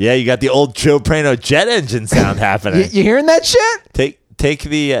 Yeah, you got the old Joe Prano jet engine sound happening. You hearing that shit?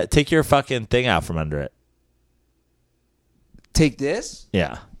 Take your fucking thing out from under it. Take this?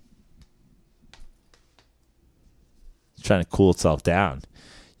 Yeah. It's trying to cool itself down.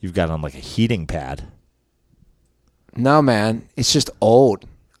 You've got on like a heating pad. No, man. It's just old.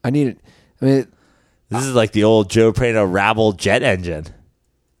 I need it. I mean, This is like the old Joe Prano Rabble jet engine.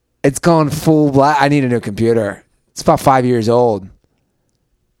 it's gone full black. I need a new computer. It's about 5 years old.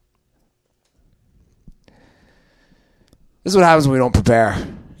 This is what happens when we don't prepare.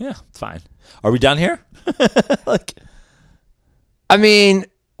 Yeah, it's fine. Are we done here? I mean,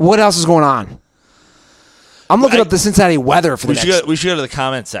 what else is going on? I'm looking up the Cincinnati weather for the next... We should go to the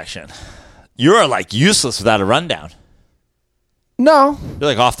comment section. You're like useless without a rundown. No. You're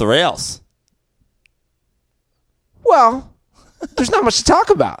like off the rails. Well, there's not much to talk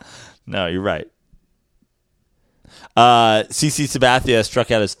about. No, you're right. CC Sabathia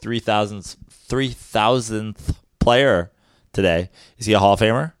struck out his 3,000th player today. Is he a Hall of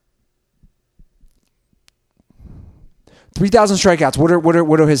Famer? 3,000 strikeouts.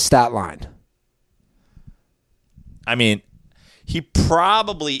 What are his stat line? I mean, he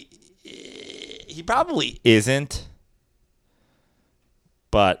probably isn't,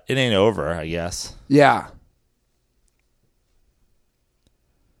 but it ain't over, I guess. Yeah.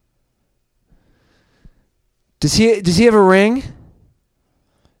 Does he have a ring?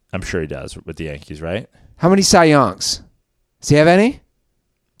 I'm sure he does with the Yankees, right? How many Cy Youngs? Does he have any?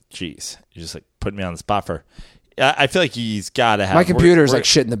 Jeez, you're just like putting me on the spot for. I feel like he's got to have. My computer's like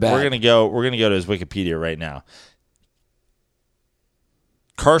shit in the bed. We're gonna go to his Wikipedia right now.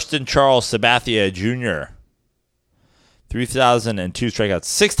 Karsten Charles Sabathia Jr. 3,002 strikeouts,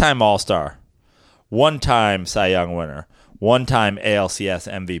 6-time All-Star, 1-time Cy Young winner, 1-time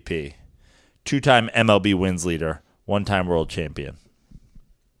ALCS MVP, 2-time MLB wins leader, 1-time world champion.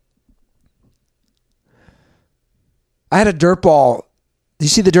 I had a dirt ball. Did you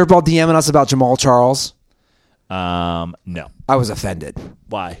see the dirt ball DMing us about Jamal Charles? No. I was offended.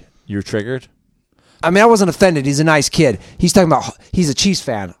 Why? You're triggered? I mean, I wasn't offended. He's a nice kid. He's talking about he's a Chiefs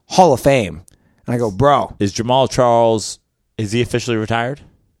fan, Hall of Fame. And I go, bro. Is Jamal Charles, is he officially retired?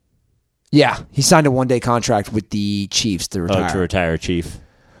 Yeah, he signed a one-day contract with the Chiefs to retire. Oh, to retire, Chief.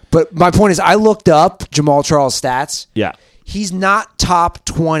 But my point is, I looked up Jamal Charles' stats. Yeah. He's not top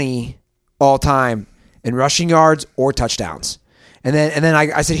 20 all time in rushing yards or touchdowns. And then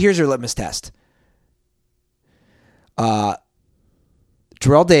I said, here's your litmus test. Terrell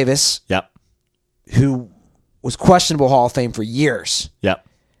Davis, Yep. who was questionable Hall of Fame for years, Yep.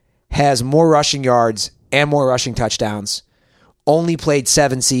 has more rushing yards and more rushing touchdowns. Only played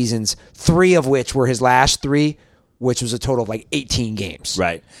 7 seasons, 3 of which were his last 3, which was a total of like 18 games.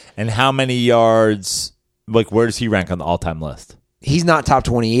 Right. And how many yards, like where does he rank on the all-time list? He's not top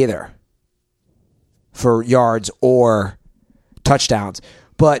 20 either for yards or touchdowns.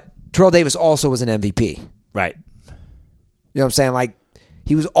 But Terrell Davis also was an MVP. Right. You know what I'm saying? Like,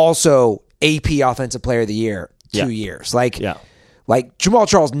 he was also AP Offensive Player of the Year 2 Yeah. years. Like Jamal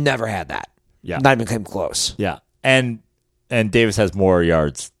Charles never had that. Yeah. Not even came close. Yeah. And Davis has more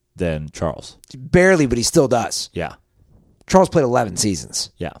yards than Charles. Barely, but he still does. Yeah. Charles played 11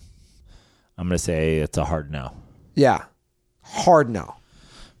 seasons. Yeah. I'm going to say it's a hard no. Yeah. Hard no.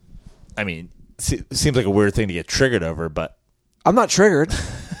 I mean, it seems like a weird thing to get triggered over, but I'm not triggered.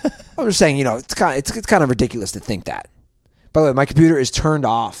 I'm just saying, it's kind of ridiculous to think that. By the way, my computer is turned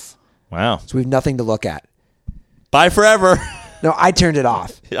off, wow. so we have nothing to look at. Bye forever. No, I turned it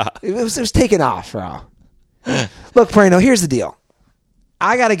off. Yeah. It was taken off, bro. Look, Prano, here's the deal.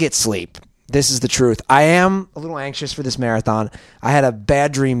 I got to get sleep. This is the truth. I am a little anxious for this marathon. I had a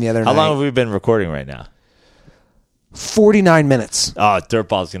bad dream the other night. How long have we been recording right now? 49 minutes. Oh,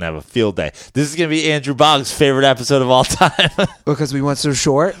 Dirtball's going to have a field day. This is going to be Andrew Boggs' favorite episode of all time. Because we went so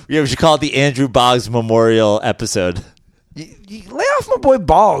short. Yeah, we should call it the Andrew Boggs Memorial episode. You lay off my boy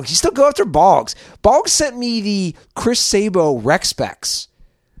Boggs. You still go after Boggs. Boggs sent me the Chris Sabo rec specs,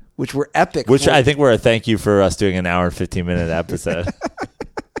 which were epic. Which I think were a thank you for us doing an hour and 15-minute episode.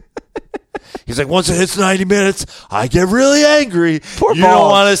 He's like, once it hits 90 minutes, I get really angry. Poor you Boggs. don't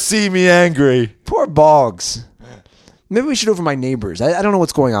want to see me angry. Poor Boggs. Maybe we should over my neighbors. I don't know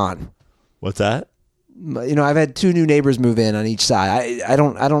what's going on. What's that? I've had 2 new neighbors move in on each side. I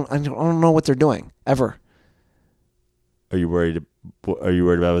don't know what they're doing ever. Are you worried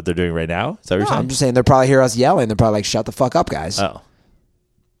about what they're doing right now? Is that what you're saying? I'm just saying they're probably hear us yelling. They're probably like, "Shut the fuck up, guys." Oh.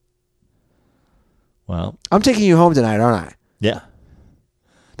 Well, I'm taking you home tonight, aren't I? yeah.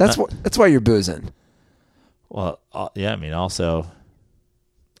 That's why you're boozing. Well, yeah. I mean, also,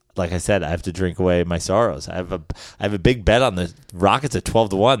 like I said, I have to drink away my sorrows. I have a big bet on the Rockets at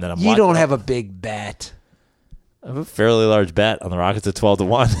 12-1 that I'm. You don't have a big bet. I have a fairly large bet on the Rockets at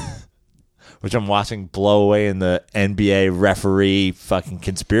 12-1, which I'm watching blow away in the NBA referee fucking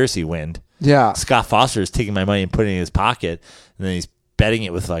conspiracy wind. Yeah. Scott Foster is taking my money and putting it in his pocket, and then he's betting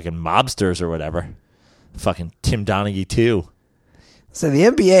it with fucking mobsters or whatever. Fucking Tim Donaghy too. So the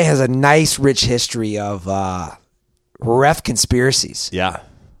NBA has a nice, rich history of ref conspiracies. Yeah.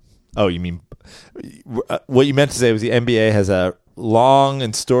 Oh, you mean what you meant to say was the NBA has a long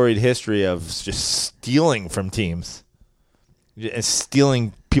and storied history of just stealing from teams and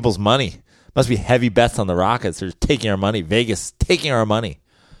stealing people's money. Must be heavy bets on the Rockets. They're taking our money. Vegas taking our money.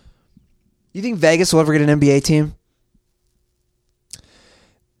 You think Vegas will ever get an NBA team?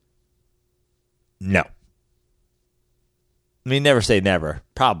 No. I mean, never say never.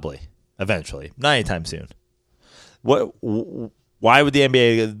 Probably. Eventually. Not anytime soon. Why would the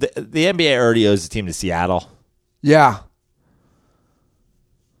NBA... The NBA already owes the team to Seattle. Yeah.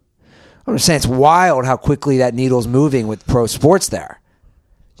 I'm just saying it's wild how quickly that needle's moving with pro sports there.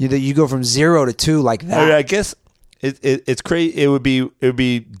 You go from 0 to 2 like that. I mean, I guess it's crazy. It would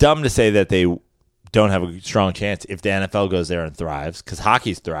be dumb to say that they don't have a strong chance if the NFL goes there and thrives, because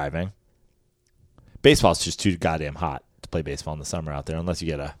hockey's thriving. Baseball's just too goddamn hot to play baseball in the summer out there, unless you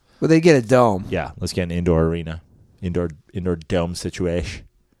get a... Well, they get a dome. Yeah, let's get an indoor arena, indoor dome situation.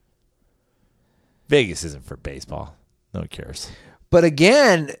 Vegas isn't for baseball. No one cares. But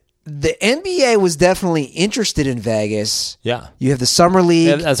again, the NBA was definitely interested in Vegas. Yeah. You have the Summer League.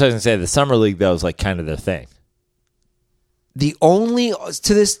 Yeah, that's what I was going to say. The Summer League, that was like kind of their thing. The only,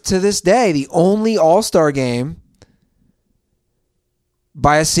 to this day, the only All-Star game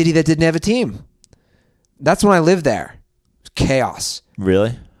by a city that didn't have a team. That's when I lived there. It was chaos. Really?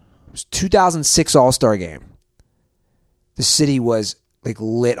 It was 2006 All-Star game. The city was like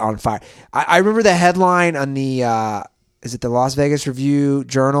lit on fire. I remember the headline on the, is it the Las Vegas Review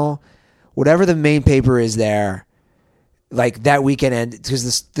Journal? Whatever the main paper is there, like that weekend,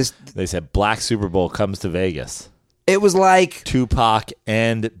 because this They said Black Super Bowl comes to Vegas. it was like, Tupac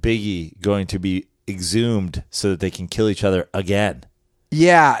and Biggie going to be exhumed so that they can kill each other again.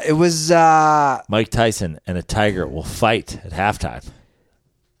 yeah, it was, Mike Tyson and a tiger will fight at halftime.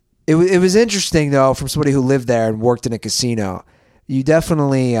 it was interesting though, from somebody who lived there and worked in a casino. You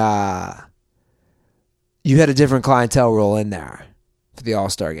definitely, you had a different clientele roll in there for the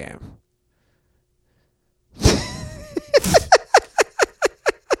All-Star game.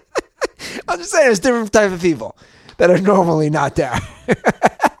 I'm just saying, it's different type of people that are normally not there.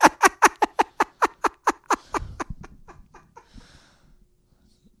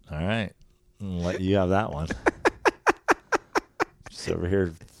 All right. I'll let you have that one. Just over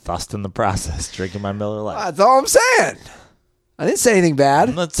here fussed in the process, drinking my Miller Lite. That's all I'm saying. I didn't say anything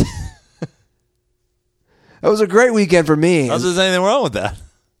bad. Let's, It was a great weekend for me there's anything wrong with that.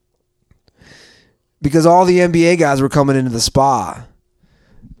 because all the NBA guys were coming into the spa.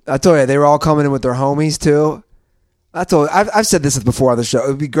 I told you, they were all coming in with their homies too. I've said this before on the show. It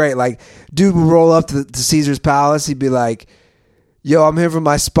would be great. Like, dude would roll up to Caesar's Palace. He'd be like, "Yo, I'm here for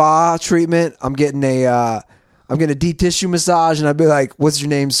my spa treatment. I'm getting a deep tissue massage." And I'd be like, "What's your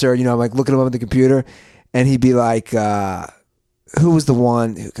name, sir?" You know, I'm like looking him up on the computer, and he'd be like, "Who was the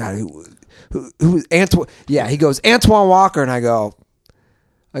one? God, who was Antoine?" Yeah, he goes, "Antoine Walker," and I go,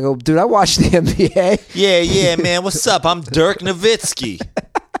 "Dude, I watched the NBA." Yeah, man. What's up? I'm Dirk Nowitzki.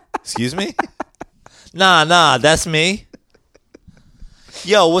 Excuse me? Nah, that's me.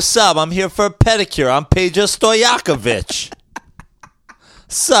 Yo, what's up? I'm here for a pedicure. I'm Peja Stojakovic.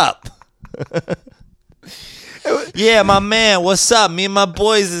 Sup? Yeah, my man. What's up? Me and my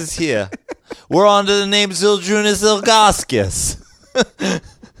boys is here. We're under the name Zildrunas Ilgaskis.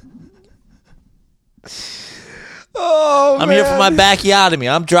 Oh, I'm here for my bacchiotomy.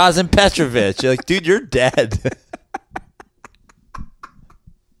 I'm Drazen Petrovic. You're like, dude, you're dead.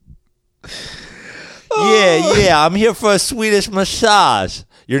 Yeah. I'm here for a Swedish massage.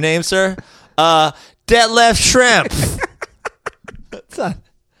 Your name, sir? Detlef Shrimp.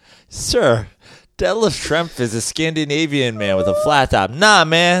 Sir, Detlef Shrimp is a Scandinavian man with a flat top. Nah,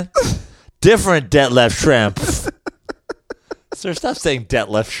 man. Different Detlef Shrimp. Sir, stop saying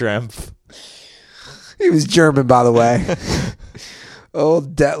Detlef Shrimp. He was German, by the way.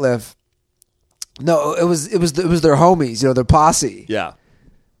 Old Detlef. No, it was their homies, their posse. Yeah.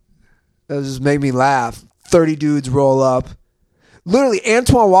 That just made me laugh. 30 dudes roll up. Literally,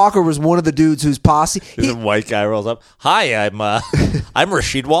 Antoine Walker was one of the dudes whose posse. A white guy rolls up. Hi, I'm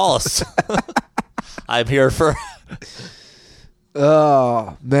Rasheed Wallace. I'm here for.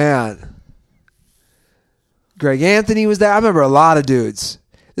 Oh man, Greg Anthony was there. I remember a lot of dudes.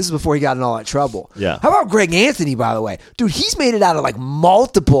 This is before he got in all that trouble. Yeah. How about Greg Anthony, by the way? Dude, he's made it out of like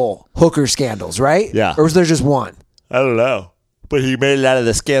multiple hooker scandals, right? Yeah. Or was there just one? I don't know. But he made it out of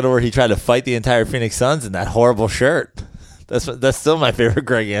the scandal where he tried to fight the entire Phoenix Suns in that horrible shirt. That's still my favorite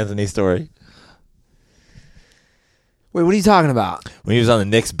Greg Anthony story. Wait, what are you talking about? When he was on the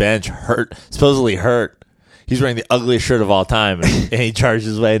Knicks bench, supposedly hurt. He's wearing the ugliest shirt of all time, and he charged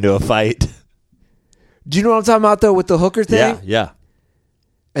his way into a fight. Do you know what I'm talking about, though, with the hooker thing? Yeah.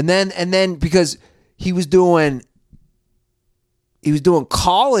 And then because he was doing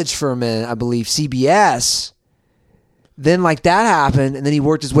college for a minute, I believe, CBS. Then like that happened, and then he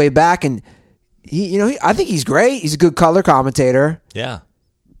worked his way back, and I think he's great. He's a good color commentator. Yeah.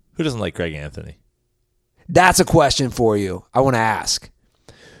 Who doesn't like Greg Anthony? That's a question for you. I want to ask.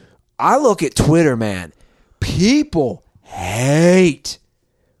 I look at Twitter, man. People hate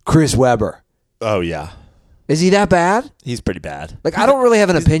Chris Webber. Oh, yeah. Is he that bad? He's pretty bad. Like, I don't really have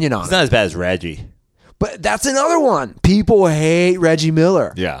an opinion on He's it. not as bad as Reggie. But that's another one. People hate Reggie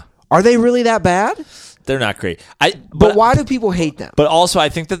Miller. Yeah. Are they really that bad? They're not great. But why do people hate them? But also, I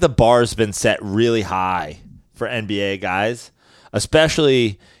think that the bar's been set really high for NBA guys,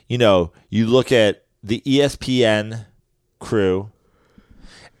 especially, you look at the ESPN crew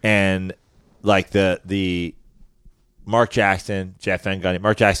and like the Mark Jackson, Jeff Van Gundy.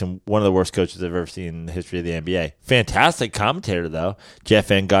 Mark Jackson, one of the worst coaches I've ever seen in the history of the NBA. Fantastic commentator, though. Jeff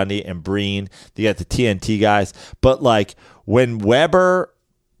Van Gundy and Breen. They got the TNT guys. But like when Weber,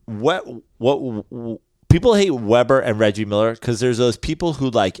 what people hate Weber and Reggie Miller because there's those people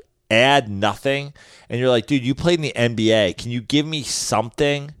who like add nothing, and you're like, dude, you played in the NBA. Can you give me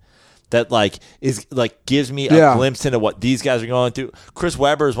something that like is like gives me a glimpse into what these guys are going through? Chris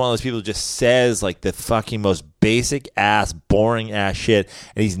Webber is one of those people who just says like the fucking most basic ass, boring ass shit,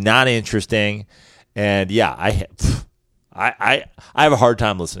 and he's not interesting. And yeah, I have a hard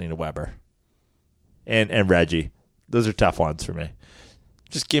time listening to Webber and Reggie. Those are tough ones for me.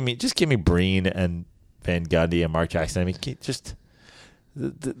 Just give me Breen and Van Gundy and Mark Jackson. I mean, just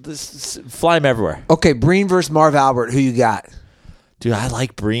fly them everywhere. Okay, Breen versus Marv Albert. Who you got? Dude, I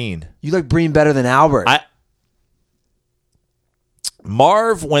like Breen. You like Breen better than Albert.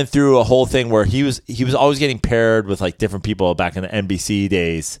 Marv went through a whole thing where he was always getting paired with like different people back in the NBC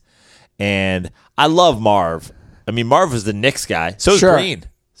days, and I love Marv. I mean, Marv was the Knicks guy. So is Breen.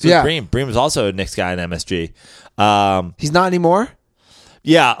 Breen was also a Knicks guy in MSG. He's not anymore.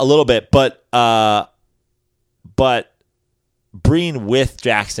 Yeah, a little bit, but Breen with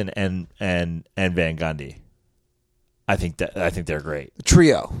Jackson and Van Gundy. I think they're great. The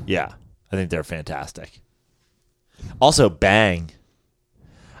trio. Yeah, I think they're fantastic. Also, Bang.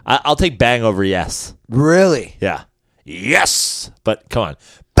 I'll take Bang over Yes. Really? Yeah. Yes, but come on,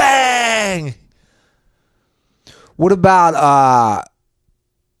 Bang. What about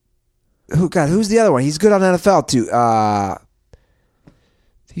who's the other one? He's good on NFL too.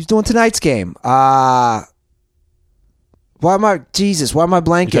 He's doing tonight's game. Why am I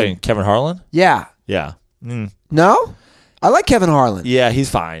blanking? Kevin Harlan? Yeah. Yeah. No? I like Kevin Harlan. Yeah, he's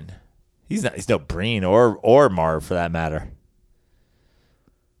fine. He's no Breen or Marv for that matter.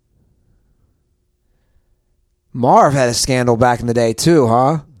 Marv had a scandal back in the day too,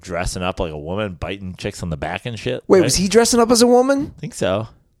 huh? Dressing up like a woman, biting chicks on the back and shit. Wait, right? was he dressing up as a woman? I think so.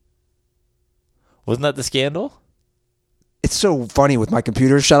 Wasn't that the scandal? It's so funny with my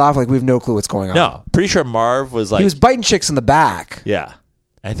computer shut off, like we have no clue what's going on. No, pretty sure Marv was like... He was biting chicks in the back. Yeah.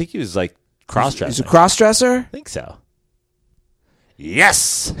 I think he was like cross-dressing. He's a cross-dresser? I think so.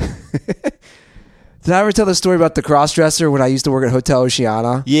 Yes! Did I ever tell the story about the cross-dresser when I used to work at Hotel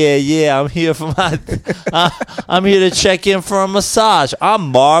Oceana? Yeah, I'm here for I'm here to check in for a massage. I'm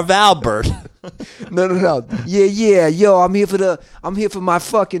Marv Albert. No. Yeah. Yo, I'm here for my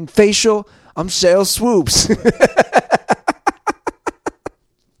fucking facial. I'm Cheryl Swoops.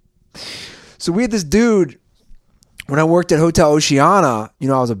 So we had this dude when I worked at Hotel Oceana. I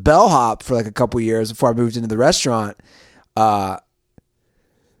was a bellhop for like a couple years before I moved into the restaurant.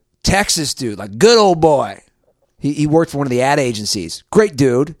 Texas dude, like good old boy. He worked for one of the ad agencies. Great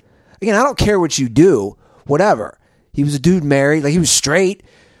dude. Again, I don't care what you do, whatever. He was a dude married, like he was straight.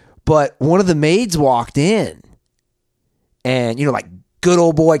 But one of the maids walked in, and like good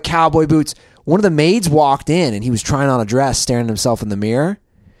old boy, cowboy boots. One of the maids walked in, and he was trying on a dress, staring at himself in the mirror.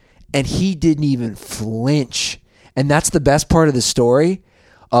 And he didn't even flinch. And that's the best part of the story.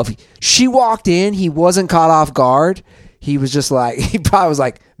 She walked in, he wasn't caught off guard. He was just like, he probably was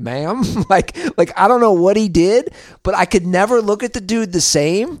like, ma'am, like I don't know what he did, but I could never look at the dude the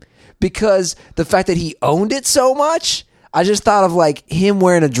same because the fact that he owned it so much. I just thought of like him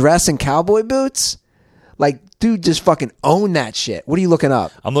wearing a dress and cowboy boots. Like Dude just fucking owned that shit. What are you looking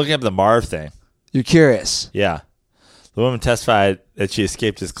up? I'm looking up the Marv thing. You're curious. Yeah. The woman testified that she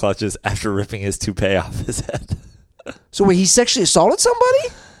escaped his clutches after ripping his toupee off his head. So wait, he sexually assaulted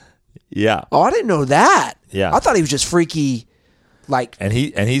somebody? Yeah. Oh, I didn't know that. Yeah. I thought he was just freaky, like. And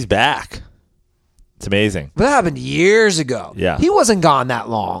he's back. It's amazing. But that happened years ago. Yeah. He wasn't gone that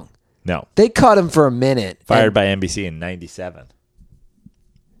long. No. They cut him for a minute. Fired by NBC in 97.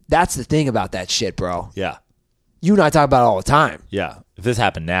 That's the thing about that shit, bro. Yeah. You and I talk about it all the time. Yeah. If this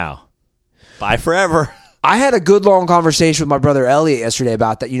happened now, bye forever. I had a good long conversation with my brother Elliot yesterday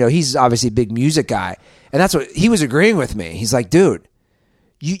about that. You know, he's obviously a big music guy. And that's what he was agreeing with me. He's like, dude,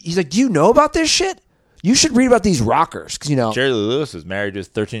 he's like, do you know about this shit? You should read about these rockers. Because, you know, Jerry Lee Lewis was married to his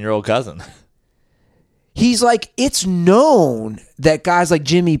 13-year-old cousin. he's like, it's known that guys like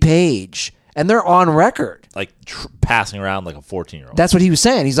Jimmy Page, and they're on record. Like passing around like a 14-year-old. That's what he was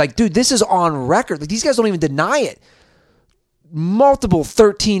saying. He's like, dude, this is on record. Like, these guys don't even deny it. Multiple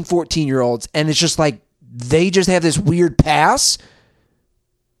 13, 14-year-olds. And it's just like, they just have this weird pass.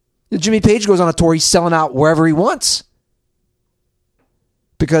 Jimmy Page goes on a tour. He's selling out wherever he wants.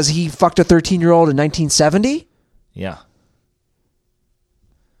 Because he fucked a 13-year-old in 1970? Yeah.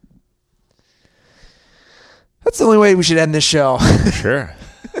 That's the only way we should end this show. Sure.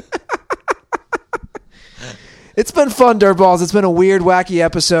 It's been fun, Dirtballs. It's been a weird, wacky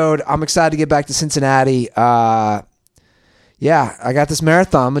episode. I'm excited to get back to Cincinnati. Yeah, I got this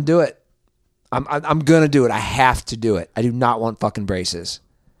marathon. I'm going to do it. I'm going to do it. I have to do it. I do not want fucking braces.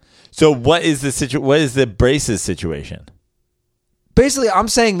 So what is the braces situation? Basically, I'm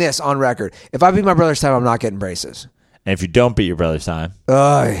saying this on record. If I beat my brother's time, I'm not getting braces. And if you don't beat your brother's time,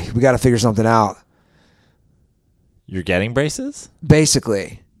 We got to figure something out. you're getting braces?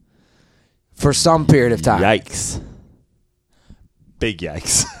 Basically. For some period of time. Yikes. Big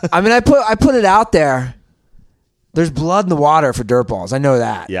yikes. I mean, I put it out there. There's blood in the water for Dirtballs. I know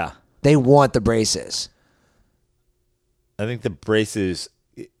that. Yeah. They want the braces. I think the braces,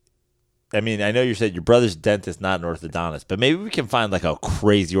 I mean, I know you said your brother's dentist, not an orthodontist, but maybe we can find like a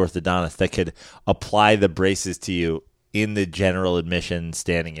crazy orthodontist that could apply the braces to you in the general admission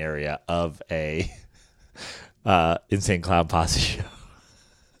standing area of a Insane Clown Posse show.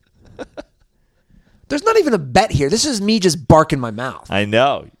 There's not even a bet here. This is me just barking my mouth. I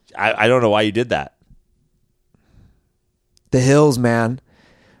know. I don't know why you did that. The hills, man.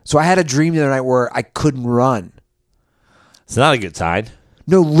 So I had a dream the other night where I couldn't run. It's not a good sign.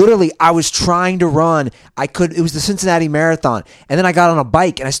 No, literally, I was trying to run. It was the Cincinnati Marathon. And then I got on a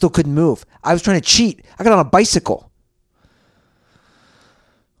bike and I still couldn't move. I was trying to cheat. I got on a bicycle.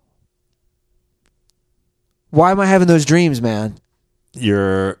 Why am I having those dreams, man?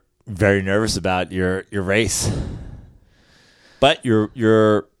 You're very nervous about your race. But you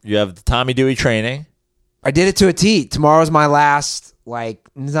have the Tommy Dewey training. I did it to a T. Tomorrow's my last,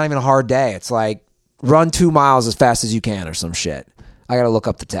 it's not even a hard day. It's like, run 2 miles as fast as you can or some shit. I got to look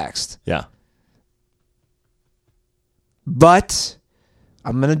up the text. Yeah. But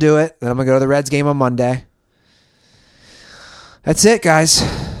I'm going to do it. Then I'm going to go to the Reds game on Monday. That's it, guys. All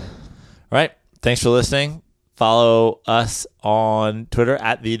right. Thanks for listening. Follow us on Twitter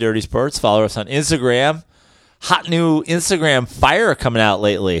at The Dirty Sports. Follow us on Instagram. Hot new Instagram fire coming out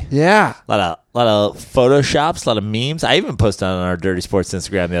lately. Yeah. A lot of photoshops, a lot of memes. I even posted on our Dirty Sports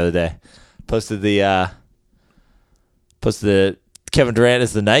Instagram the other day. Posted the Kevin Durant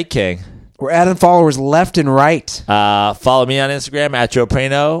is the Night King. We're adding followers left and right. Follow me on Instagram at Joe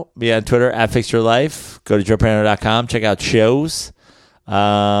Prano. Me on Twitter at Fix Your Life. Go to joeprano.com. Check out shows.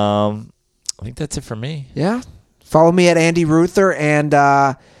 I think that's it for me. Yeah. Follow me at Andy Ruther. And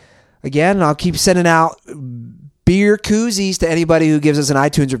again, I'll keep sending out beer koozies to anybody who gives us an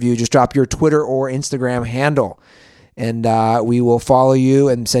iTunes review. Just drop your Twitter or Instagram handle. And we will follow you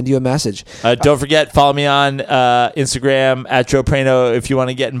and send you a message. Don't forget, follow me on Instagram at Joe Prano if you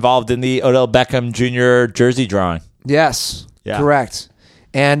want to get involved in the Odell Beckham Jr. jersey drawing. Yes, yeah. Correct.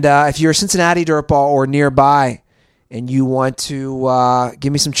 And if you're a Cincinnati Dirtball or nearby and you want to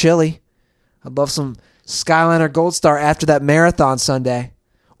give me some chili, I'd love some Skyline or Gold Star after that marathon Sunday.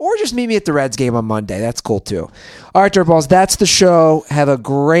 Or just meet me at the Reds game on Monday. That's cool, too. All right, Dirtballs, that's the show. Have a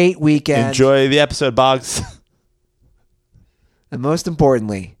great weekend. Enjoy the episode, Boggs. And most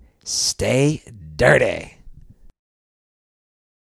importantly, stay dirty.